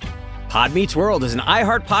 Pod Meets World is an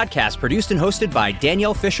iHeart podcast produced and hosted by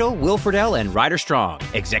Danielle Fishel, Will Friedle, and Ryder Strong.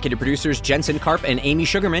 Executive producers Jensen Karp and Amy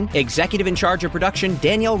Sugarman. Executive in charge of production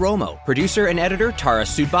Danielle Romo. Producer and editor Tara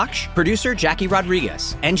Sudbach. Producer Jackie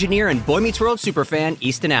Rodriguez. Engineer and Boy Meets World superfan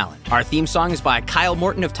Easton Allen. Our theme song is by Kyle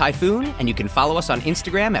Morton of Typhoon, and you can follow us on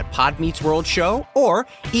Instagram at Pod Meets World Show or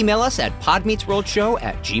email us at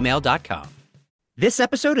podmeetsworldshow@gmail.com. This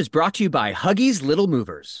episode is brought to you by Huggies Little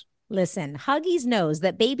Movers. Listen, Huggies knows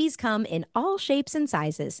that babies come in all shapes and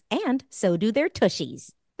sizes, and so do their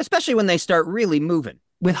tushies. Especially when they start really moving.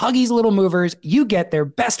 With Huggies Little Movers, you get their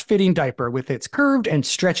best fitting diaper with its curved and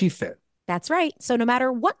stretchy fit. That's right. So no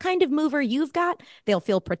matter what kind of mover you've got, they'll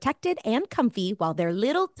feel protected and comfy while their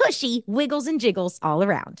little tushy wiggles and jiggles all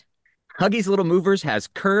around. Huggies Little Movers has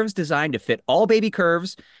curves designed to fit all baby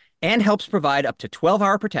curves and helps provide up to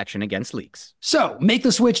 12-hour protection against leaks. So make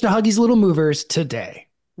the switch to Huggies Little Movers today.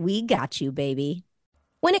 We got you, baby.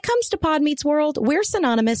 When it comes to Pod Meets World, we're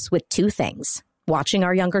synonymous with two things: watching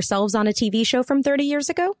our younger selves on a TV show from 30 years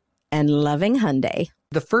ago and loving Hyundai.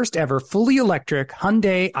 The first ever fully electric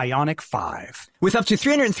Hyundai Ioniq 5. With up to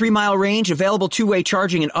 303-mile range, available two-way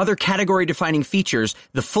charging, and other category-defining features,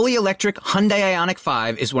 the fully electric Hyundai Ioniq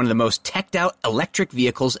 5 is one of the most teched-out electric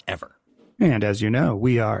vehicles ever. And as you know,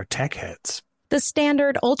 we are tech heads. The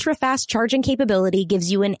standard ultra-fast charging capability gives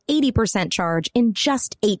you an 80% charge in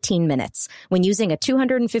just 18 minutes when using a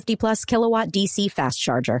 250-plus kilowatt DC fast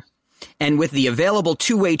charger. And with the available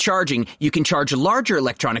two-way charging, you can charge larger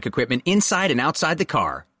electronic equipment inside and outside the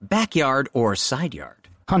car, backyard or side yard.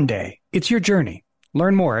 Hyundai, it's your journey.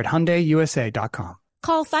 Learn more at HyundaiUSA.com.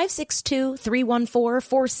 Call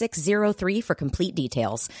 562-314-4603 for complete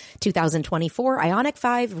details. 2024 Ioniq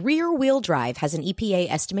 5 rear-wheel drive has an EPA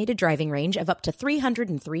estimated driving range of up to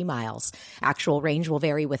 303 miles. Actual range will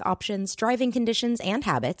vary with options, driving conditions and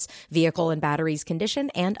habits, vehicle and batteries condition,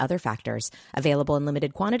 and other factors. Available in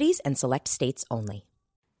limited quantities and select states only.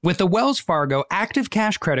 With the Wells Fargo Active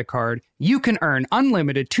Cash Credit Card, you can earn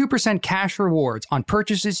unlimited 2% cash rewards on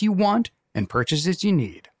purchases you want and purchases you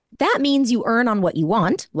need. That means you earn on what you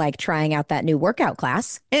want, like trying out that new workout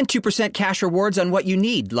class. And 2% cash rewards on what you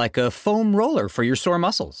need, like a foam roller for your sore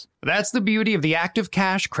muscles. That's the beauty of the Active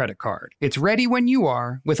Cash Credit Card. It's ready when you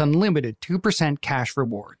are with unlimited 2% cash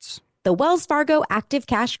rewards. The Wells Fargo Active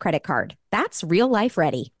Cash Credit Card. That's real life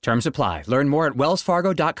ready. Terms apply. Learn more at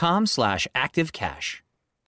wellsfargo.com/activecash.